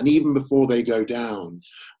down. And even before they go down,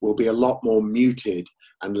 will be a lot more muted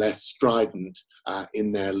and less strident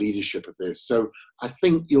in their leadership of this. So I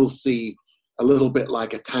think you'll see a little bit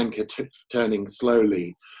like a tanker turning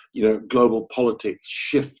slowly, you know, global politics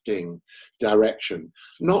shifting direction,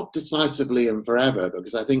 not decisively and forever,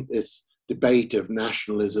 because I think this debate of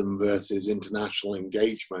nationalism versus international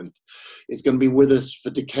engagement is going to be with us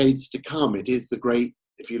for decades to come. It is the great,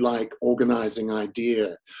 if you like, organizing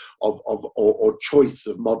idea or choice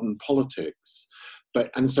of modern politics.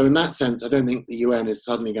 And so in that sense, I don't think the UN is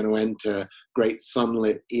suddenly going to enter a great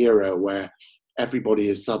sunlit era where everybody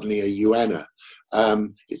is suddenly a UNer.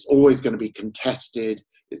 It's always going to be contested,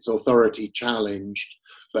 its authority challenged,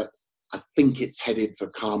 but I think it's headed for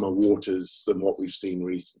calmer waters than what we've seen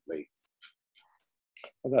recently.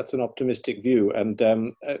 Well, that's an optimistic view, and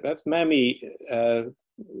that's Mami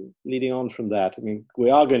leading on from that. I mean, we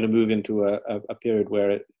are going to move into a period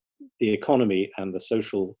where the economy and the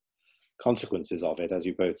social consequences of it, as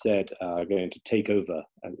you both said, are going to take over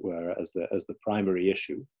as the primary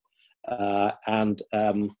issue. And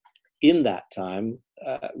in that time,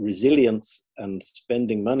 resilience and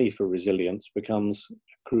spending money for resilience becomes a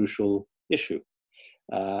crucial issue.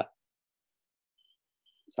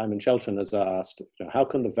 Simon Shelton has asked, how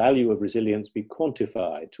can the value of resilience be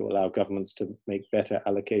quantified to allow governments to make better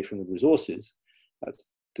allocation of resources?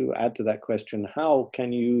 To add to that question, how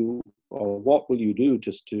can you, or what will you do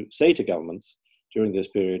just to say to governments during this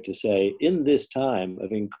period to say, in this time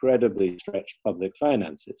of incredibly stretched public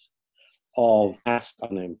finances, of mass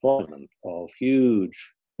unemployment, of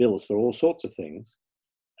huge bills for all sorts of things,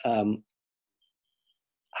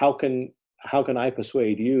 how can I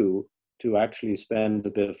persuade you to actually spend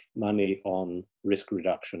a bit of money on risk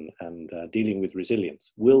reduction and dealing with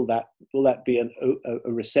resilience? Will that be a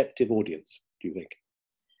receptive audience, do you think?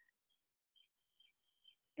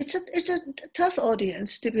 It's a tough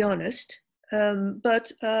audience, to be honest,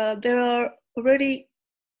 but there are already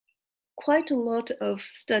quite a lot of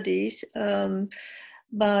studies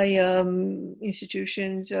by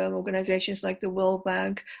institutions, organizations like the World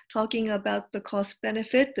Bank, talking about the cost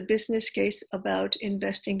benefit, the business case about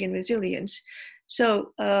investing in resilience.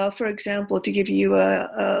 So, for example, to give you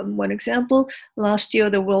one example, last year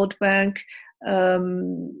the World Bank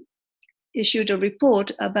issued a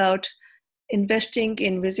report about investing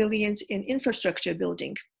in resilience in infrastructure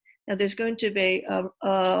building. Now, there's going to be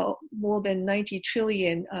more than $90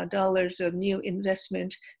 trillion of new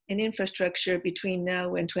investment in infrastructure between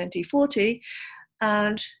now and 2040.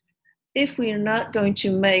 And if we are not going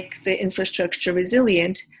to make the infrastructure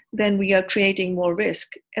resilient, then we are creating more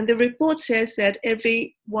risk. And the report says that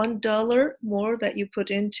every $1 more that you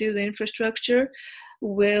put into the infrastructure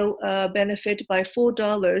will benefit by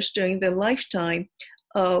 $4 during the lifetime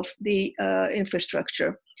of the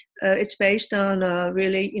infrastructure. It's based on a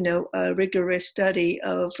really, a rigorous study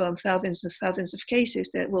of thousands and thousands of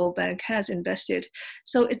cases that World Bank has invested.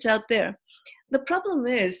 So it's out there. The problem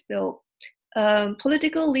is, Bill,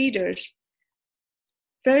 political leaders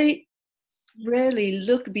very rarely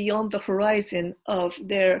look beyond the horizon of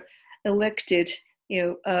their elected,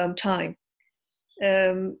 time.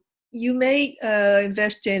 You may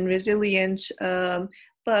invest in resilience,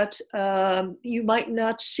 but you might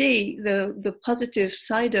not see the positive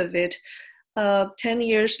side of it 10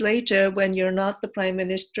 years later when you're not the prime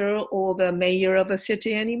minister or the mayor of a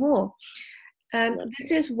city anymore. And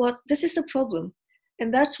this is the problem.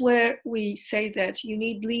 And that's where we say that you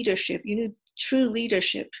need leadership, you need true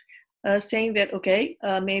leadership, saying that, okay,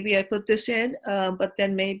 maybe I put this in, but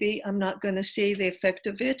then maybe I'm not going to see the effect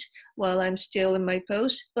of it while I'm still in my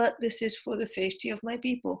post, but this is for the safety of my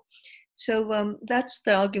people. So that's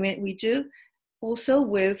the argument we do, also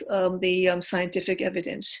with the scientific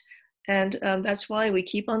evidence. And that's why we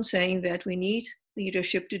keep on saying that we need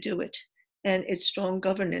leadership to do it, and it's strong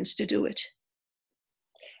governance to do it.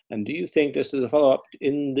 And do you think, just as a follow-up,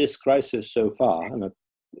 in this crisis so far, and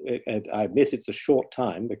I admit it's a short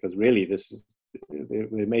time, because really this is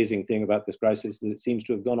the amazing thing about this crisis, that it seems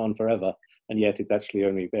to have gone on forever, and yet it's actually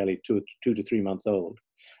only barely two to 3 months old.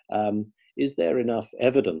 Is there enough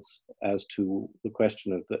evidence as to the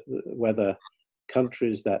question of whether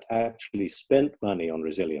countries that actually spent money on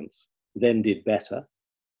resilience then did better,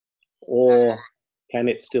 or can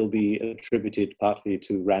it still be attributed partly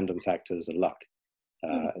to random factors and luck?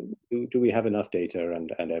 Do we have enough data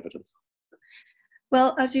and evidence?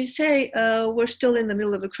 Well, as you say, we're still in the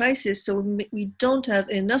middle of a crisis, so we don't have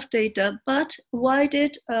enough data. But why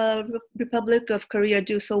did Republic of Korea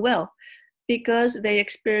do so well? Because they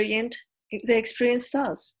experienced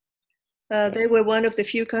SARS. They were one of the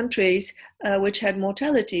few countries which had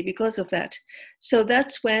mortality because of that. So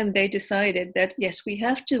that's when they decided that, yes, we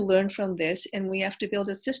have to learn from this and we have to build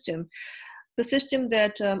a system. The system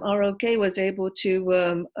that ROK was able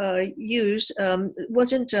to use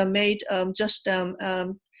wasn't made just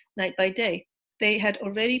night by day. They had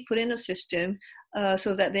already put in a system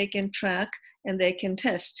so that they can track and they can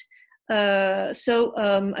test. So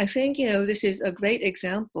I think, this is a great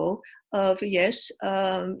example of, yes,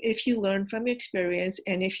 if you learn from your experience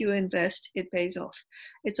and if you invest, it pays off.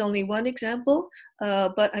 It's only one example,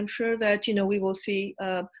 but I'm sure that, we will see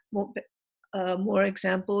more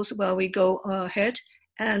examples while we go ahead,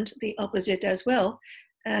 and the opposite as well.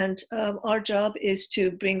 And our job is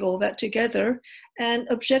to bring all that together and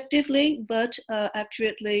objectively, but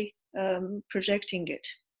accurately projecting it.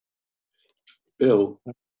 Bill.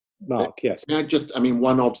 Mark, yes.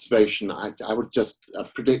 One observation, I would just, a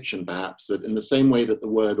prediction perhaps, that in the same way that the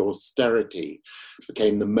word austerity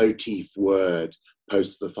became the motif word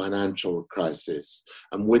post the financial crisis,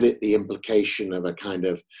 and with it the implication of a kind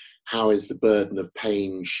of, how is the burden of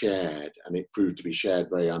pain shared? And it proved to be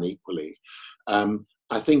shared very unequally.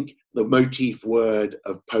 I think the motif word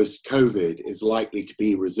of post-COVID is likely to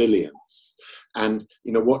be resilience. And,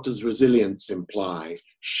 what does resilience imply?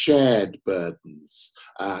 shared burdens,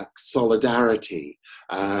 solidarity,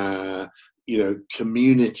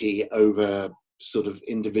 community over sort of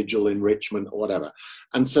individual enrichment or whatever.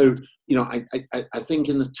 And so, I think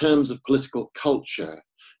in the terms of political culture,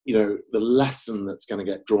 the lesson that's going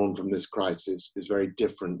to get drawn from this crisis is very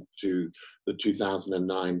different to the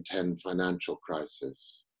 2009-10 financial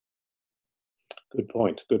crisis. Good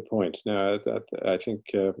point. Good point. No, I think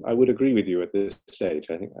I would agree with you at this stage.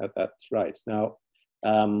 I think that's right. Now,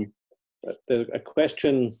 a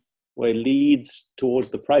question where it leads towards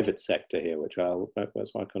the private sector here, which I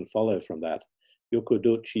can follow from that. Yoko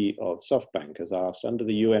Dochi of SoftBank has asked, under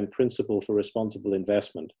the UN Principle for Responsible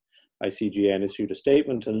Investment, ICGN issued a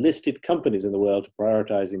statement and listed companies in the world to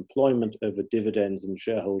prioritize employment over dividends and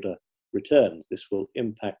shareholder returns. This will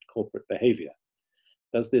impact corporate behavior.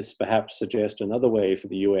 Does this perhaps suggest another way for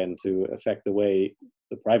the UN to affect the way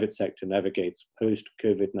the private sector navigates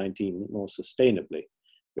post-COVID-19 more sustainably?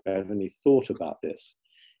 Do you have any thought about this?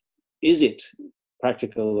 Is it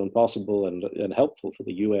practical and possible and helpful for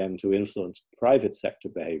the UN to influence private sector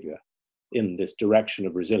behavior in this direction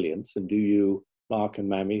of resilience? And do you, Mark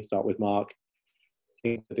and Mami, start with Mark,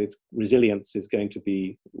 think that resilience is going to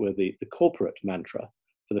be the corporate mantra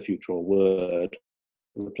for the future, or word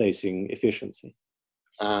replacing efficiency?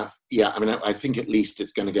 I think at least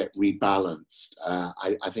it's going to get rebalanced.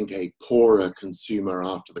 I think a poorer consumer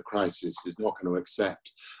after the crisis is not going to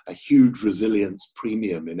accept a huge resilience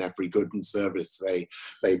premium in every good and service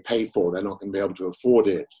they pay for. They're not going to be able to afford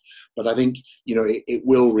it. But I think, it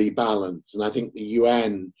will rebalance. And I think the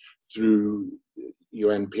UN, through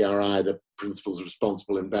UNPRI, the Principles of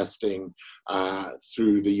Responsible Investing,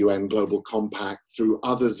 through the UN Global Compact, through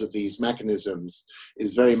others of these mechanisms,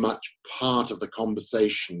 is very much part of the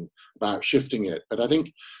conversation about shifting it. But I think,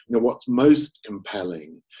 what's most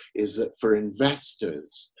compelling is that for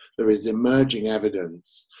investors, there is emerging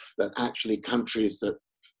evidence that actually companies that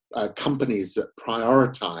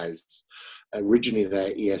prioritize originally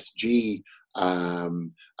their ESG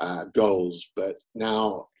goals, but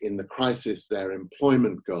now in the crisis, their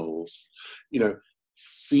employment goals,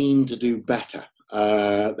 seem to do better.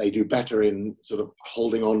 They do better in sort of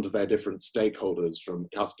holding on to their different stakeholders, from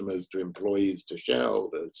customers to employees to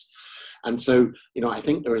shareholders. And so, I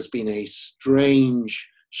think there has been a strange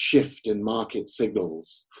shift in market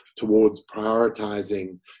signals towards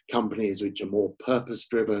prioritizing companies which are more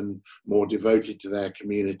purpose-driven, more devoted to their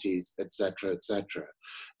communities, etc., etc.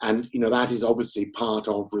 And that is obviously part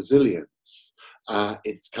of resilience.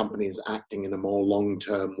 It's companies acting in a more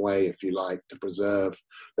long-term way, if you like, to preserve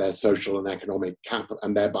their social and economic capital,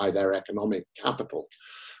 and thereby their economic capital.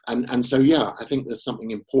 And so, I think there's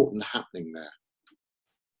something important happening there.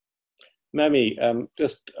 Mami,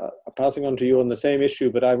 just passing on to you on the same issue,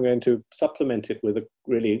 but I'm going to supplement it with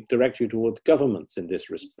really direct you towards governments in this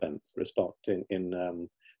respect in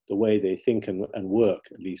the way they think and work,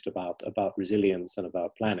 at least about resilience and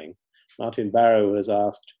about planning. Martin Barrow has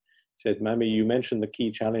asked, said, Mami, you mentioned the key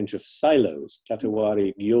challenge of silos,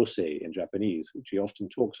 tatewari gyosei in Japanese, which he often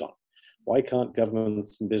talks on. Why can't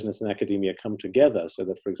governments and business and academia come together so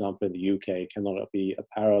that, for example, in the UK, cannot be a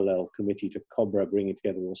parallel committee to COBRA bringing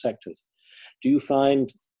together all sectors? Do you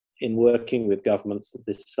find in working with governments that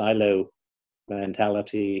this silo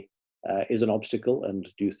mentality is an obstacle? And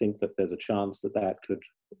do you think that there's a chance that could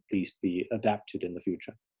at least be adapted in the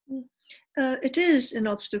future? It is an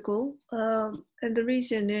obstacle. And the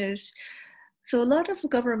reason is, so a lot of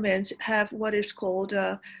governments have what is called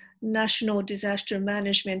a National Disaster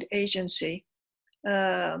Management Agency.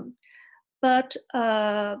 But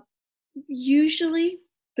usually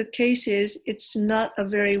the case is it's not a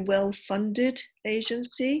very well-funded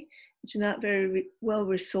agency, it's not very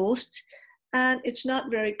well-resourced, and it's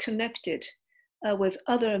not very connected with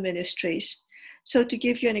other ministries. So to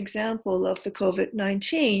give you an example of the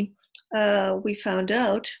COVID-19, we found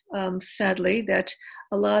out, sadly, that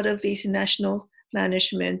a lot of these national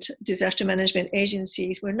disaster management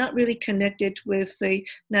agencies were not really connected with the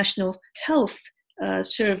national health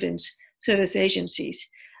service agencies.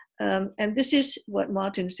 And this is what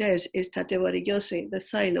Martin says is tatewari gyosei, the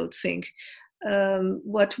siloed thing.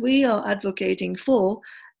 What we are advocating for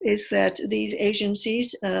is that these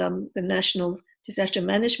agencies, the national disaster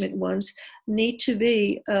management ones, need to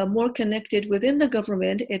be more connected within the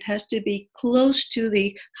government. It has to be close to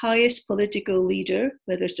the highest political leader,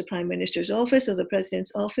 whether it's the Prime Minister's office or the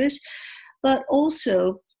President's office. But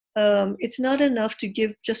also, it's not enough to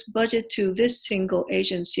give just budget to this single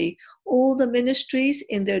agency. All the ministries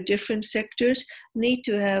in their different sectors need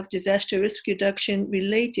to have disaster risk reduction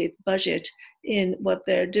related budget in what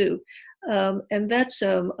they do. And that's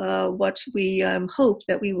what we hope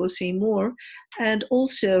that we will see more. And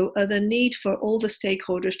also the need for all the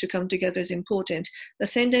stakeholders to come together is important. The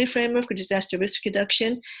Sendai Framework for Disaster Risk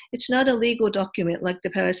Reduction, it's not a legal document like the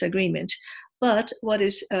Paris Agreement. But what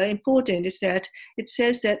is important is that it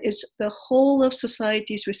says that it's the whole of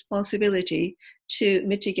society's responsibility to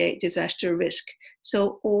mitigate disaster risk.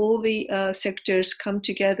 So all the sectors come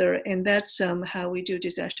together, and that's how we do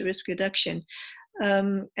disaster risk reduction.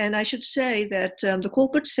 And I should say that the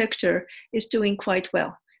corporate sector is doing quite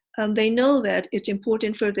well. They know that it's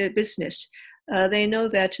important for their business. They know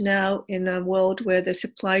that now in a world where the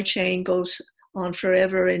supply chain goes on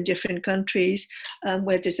forever in different countries,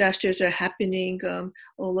 where disasters are happening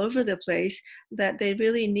all over the place, that they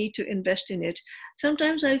really need to invest in it.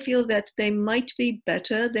 Sometimes I feel that they might be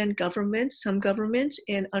better than governments, some governments,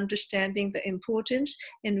 in understanding the importance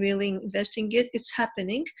and really investing it. It's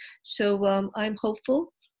happening. So I'm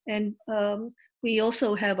hopeful. And we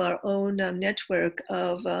also have our own network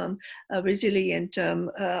of resilient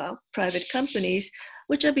private companies,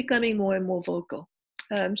 which are becoming more and more vocal.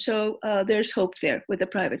 So there's hope there with the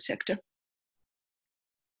private sector.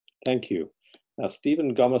 Thank you. Now,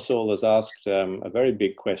 Stephen Gomersall has asked a very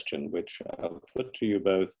big question, which I'll put to you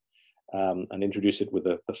both and introduce it with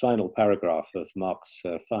the final paragraph of Mark's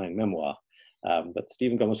fine memoir. But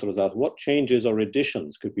Stephen Gomersall has asked, what changes or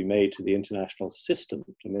additions could be made to the international system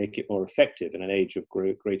to make it more effective in an age of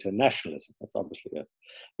greater nationalism? That's obviously a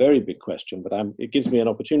very big question, but it gives me an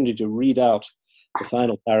opportunity to read out the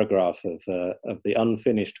final paragraph of The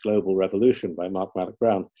Unfinished Global Revolution by Lord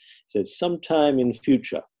Malloch-Brown. It says, sometime in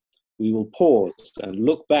future, we will pause and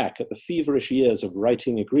look back at the feverish years of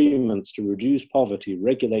writing agreements to reduce poverty,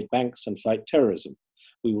 regulate banks, and fight terrorism.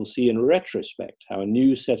 We will see in retrospect how a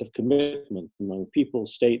new set of commitments among people,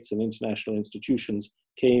 states, and international institutions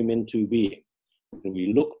came into being. When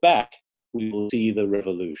we look back, we will see the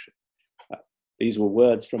revolution. These were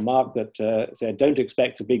words from Mark that said, don't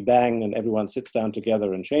expect a big bang and everyone sits down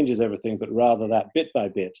together and changes everything, but rather that bit by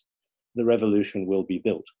bit, the revolution will be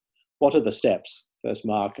built. What are the steps, first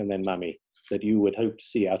Mark and then Mami, that you would hope to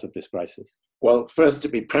see out of this crisis? Well, first,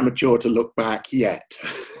 it'd be premature to look back yet.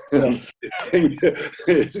 Yes.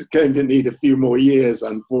 It's going to need a few more years,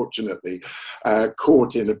 unfortunately,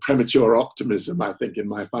 caught in a premature optimism, I think, in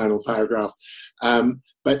my final paragraph.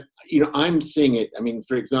 But, I'm seeing it. I mean,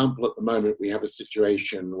 for example, at the moment, we have a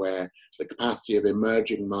situation where the capacity of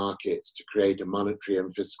emerging markets to create a monetary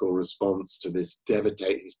and fiscal response to this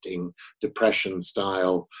devastating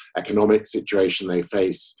depression-style economic situation they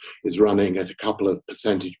face is running at a couple of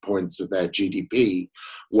percentage points of their GDP,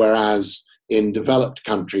 whereas in developed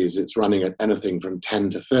countries, it's running at anything from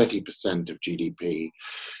 10 to 30% of GDP.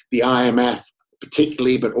 The IMF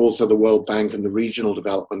particularly, but also the World Bank and the regional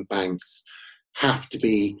development banks have to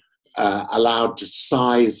be allowed to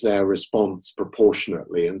size their response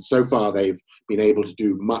proportionately. And so far, they've been able to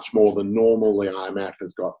do much more than normal. The IMF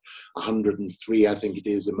has got 103, I think it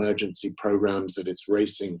is, emergency programs that it's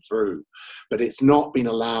racing through. But it's not been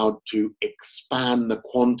allowed to expand the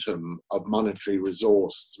quantum of monetary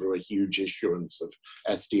resource through a huge issuance of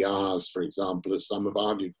SDRs, for example, as some have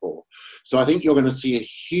argued for. So I think you're going to see a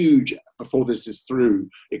huge, before this is through,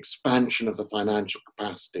 expansion of the financial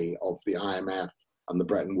capacity of the IMF and the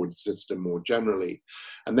Bretton Woods system more generally.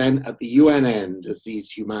 And then at the UN end, as these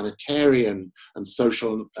humanitarian and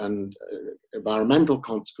social and environmental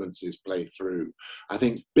consequences play through, I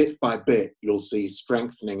think bit by bit, you'll see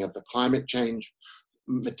strengthening of the climate change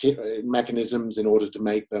mechanisms in order to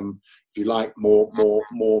make them, if you like,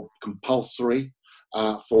 more compulsory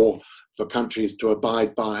for countries to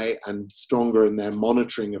abide by and stronger in their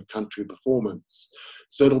monitoring of country performance.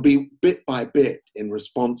 So it'll be bit by bit in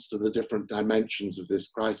response to the different dimensions of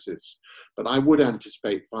this crisis. But I would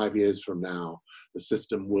anticipate 5 years from now, the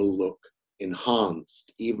system will look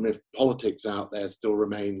enhanced, even if politics out there still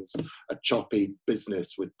remains a choppy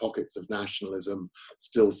business with pockets of nationalism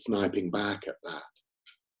still sniping back at that.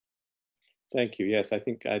 Thank you. Yes, I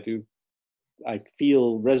think I do. I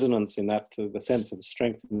feel resonance in that, the sense of the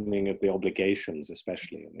strengthening of the obligations,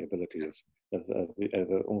 especially, and the ability of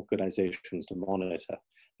organizations to monitor.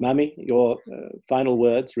 Mami, your final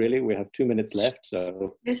words, really. We have 2 minutes left.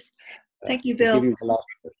 So yes, thank you, Bill. I'll give you the last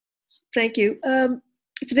word. Thank you.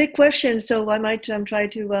 It's a big question, so I might try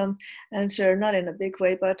to answer, not in a big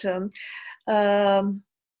way, but I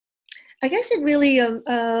guess it really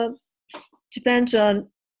depends on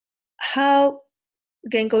how,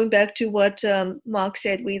 again, going back to what Mark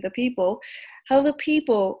said, we the people, how the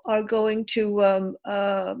people are going to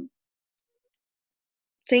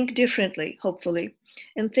think differently, hopefully,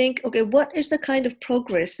 and think, okay, what is the kind of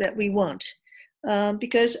progress that we want?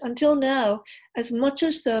 Because until now, as much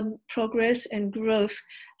as progress and growth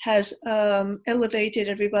has elevated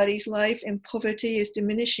everybody's life and poverty is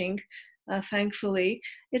diminishing, thankfully,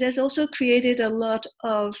 it has also created a lot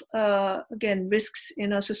of, again, risks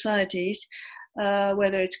in our societies,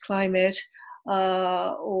 whether it's climate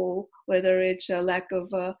or whether it's a lack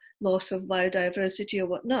of loss of biodiversity or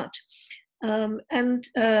whatnot.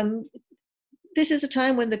 This is a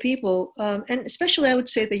time when the people, and especially I would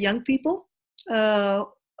say the young people,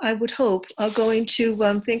 I would hope, are going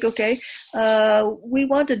to think, okay, we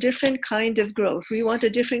want a different kind of growth. We want a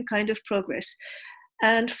different kind of progress.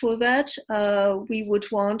 And for that, we would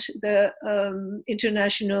want the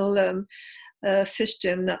international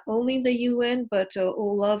system, not only the UN, but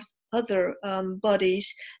all of other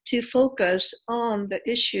bodies, to focus on the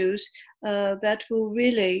issues that will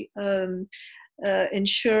really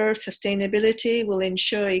ensure sustainability, will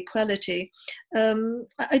ensure equality.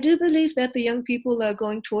 I do believe that the young people are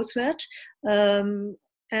going towards that,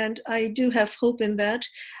 and I do have hope in that.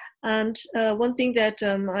 And one thing that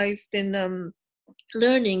I've been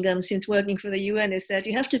learning since working for the UN is that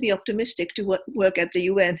you have to be optimistic to work at the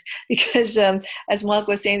UN, because as Mark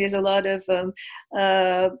was saying, there's a lot of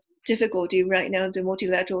difficulty right now in the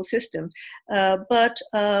multilateral system. But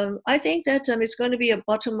I think that it's going to be a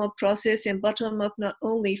bottom-up process, and bottom-up not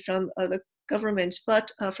only from the governments,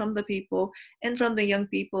 but from the people and from the young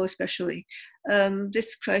people especially.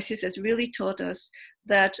 This crisis has really taught us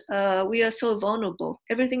that we are so vulnerable.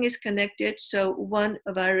 Everything is connected, so one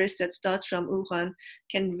virus that starts from Wuhan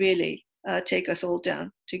can really take us all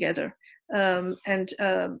down together. And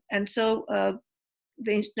so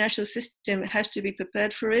the international system has to be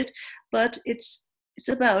prepared for it, but it's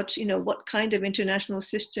about, you know, what kind of international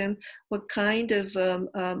system, what kind of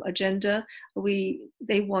agenda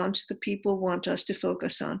the people want us to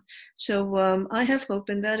focus on. So I have hope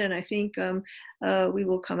in that, and I think we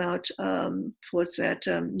will come out towards that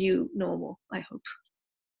new normal, I hope.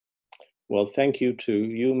 Well, thank you to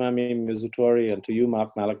you, Mami Mizutori, and to you, Lord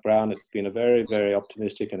Malloch-Brown. It's been a very, very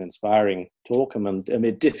optimistic and inspiring talk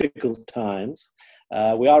amid difficult times.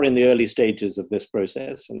 We are in the early stages of this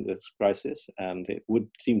process and this crisis, and it would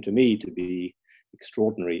seem to me to be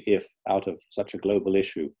extraordinary if, out of such a global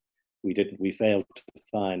issue, we failed to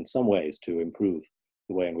find some ways to improve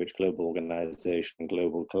the way in which global organization,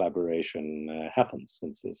 global collaboration happens,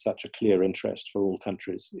 since there's such a clear interest for all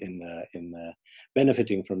countries in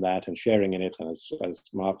benefiting from that and sharing in it. And as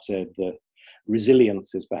Mark said, the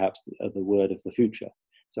resilience is perhaps the word of the future.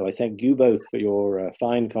 So I thank you both for your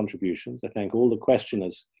fine contributions. I thank all the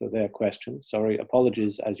questioners for their questions. Sorry,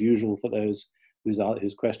 apologies as usual for those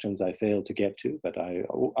whose questions I failed to get to, but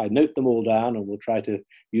I note them all down and will try to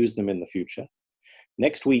use them in the future.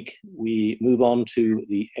 Next week, we move on to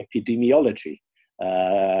the epidemiology,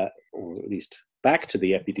 or at least back to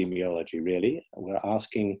the epidemiology, really. We're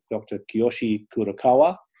asking Dr. Kiyoshi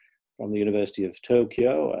Kurokawa from the University of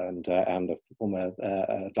Tokyo and a former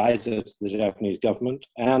advisor to the Japanese government,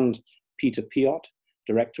 and Peter Piot,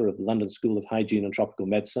 director of the London School of Hygiene and Tropical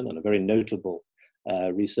Medicine, and a very notable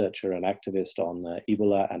researcher and activist on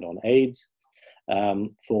Ebola and on AIDS,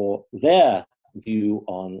 for their view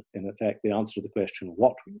on, in effect, the answer to the question,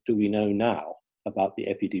 what do we know now about the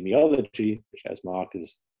epidemiology, which, as Mark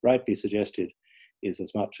has rightly suggested, is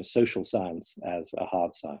as much a social science as a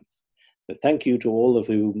hard science. So thank you to all of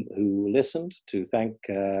whom who listened, to thank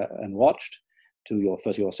and watched, for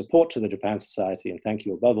your support to the Japan Society, and thank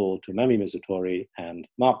you above all to Mami Mizutori and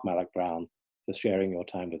Lord Malloch-Brown for sharing your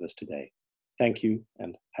time with us today. Thank you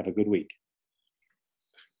and have a good week.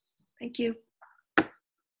 Thank you.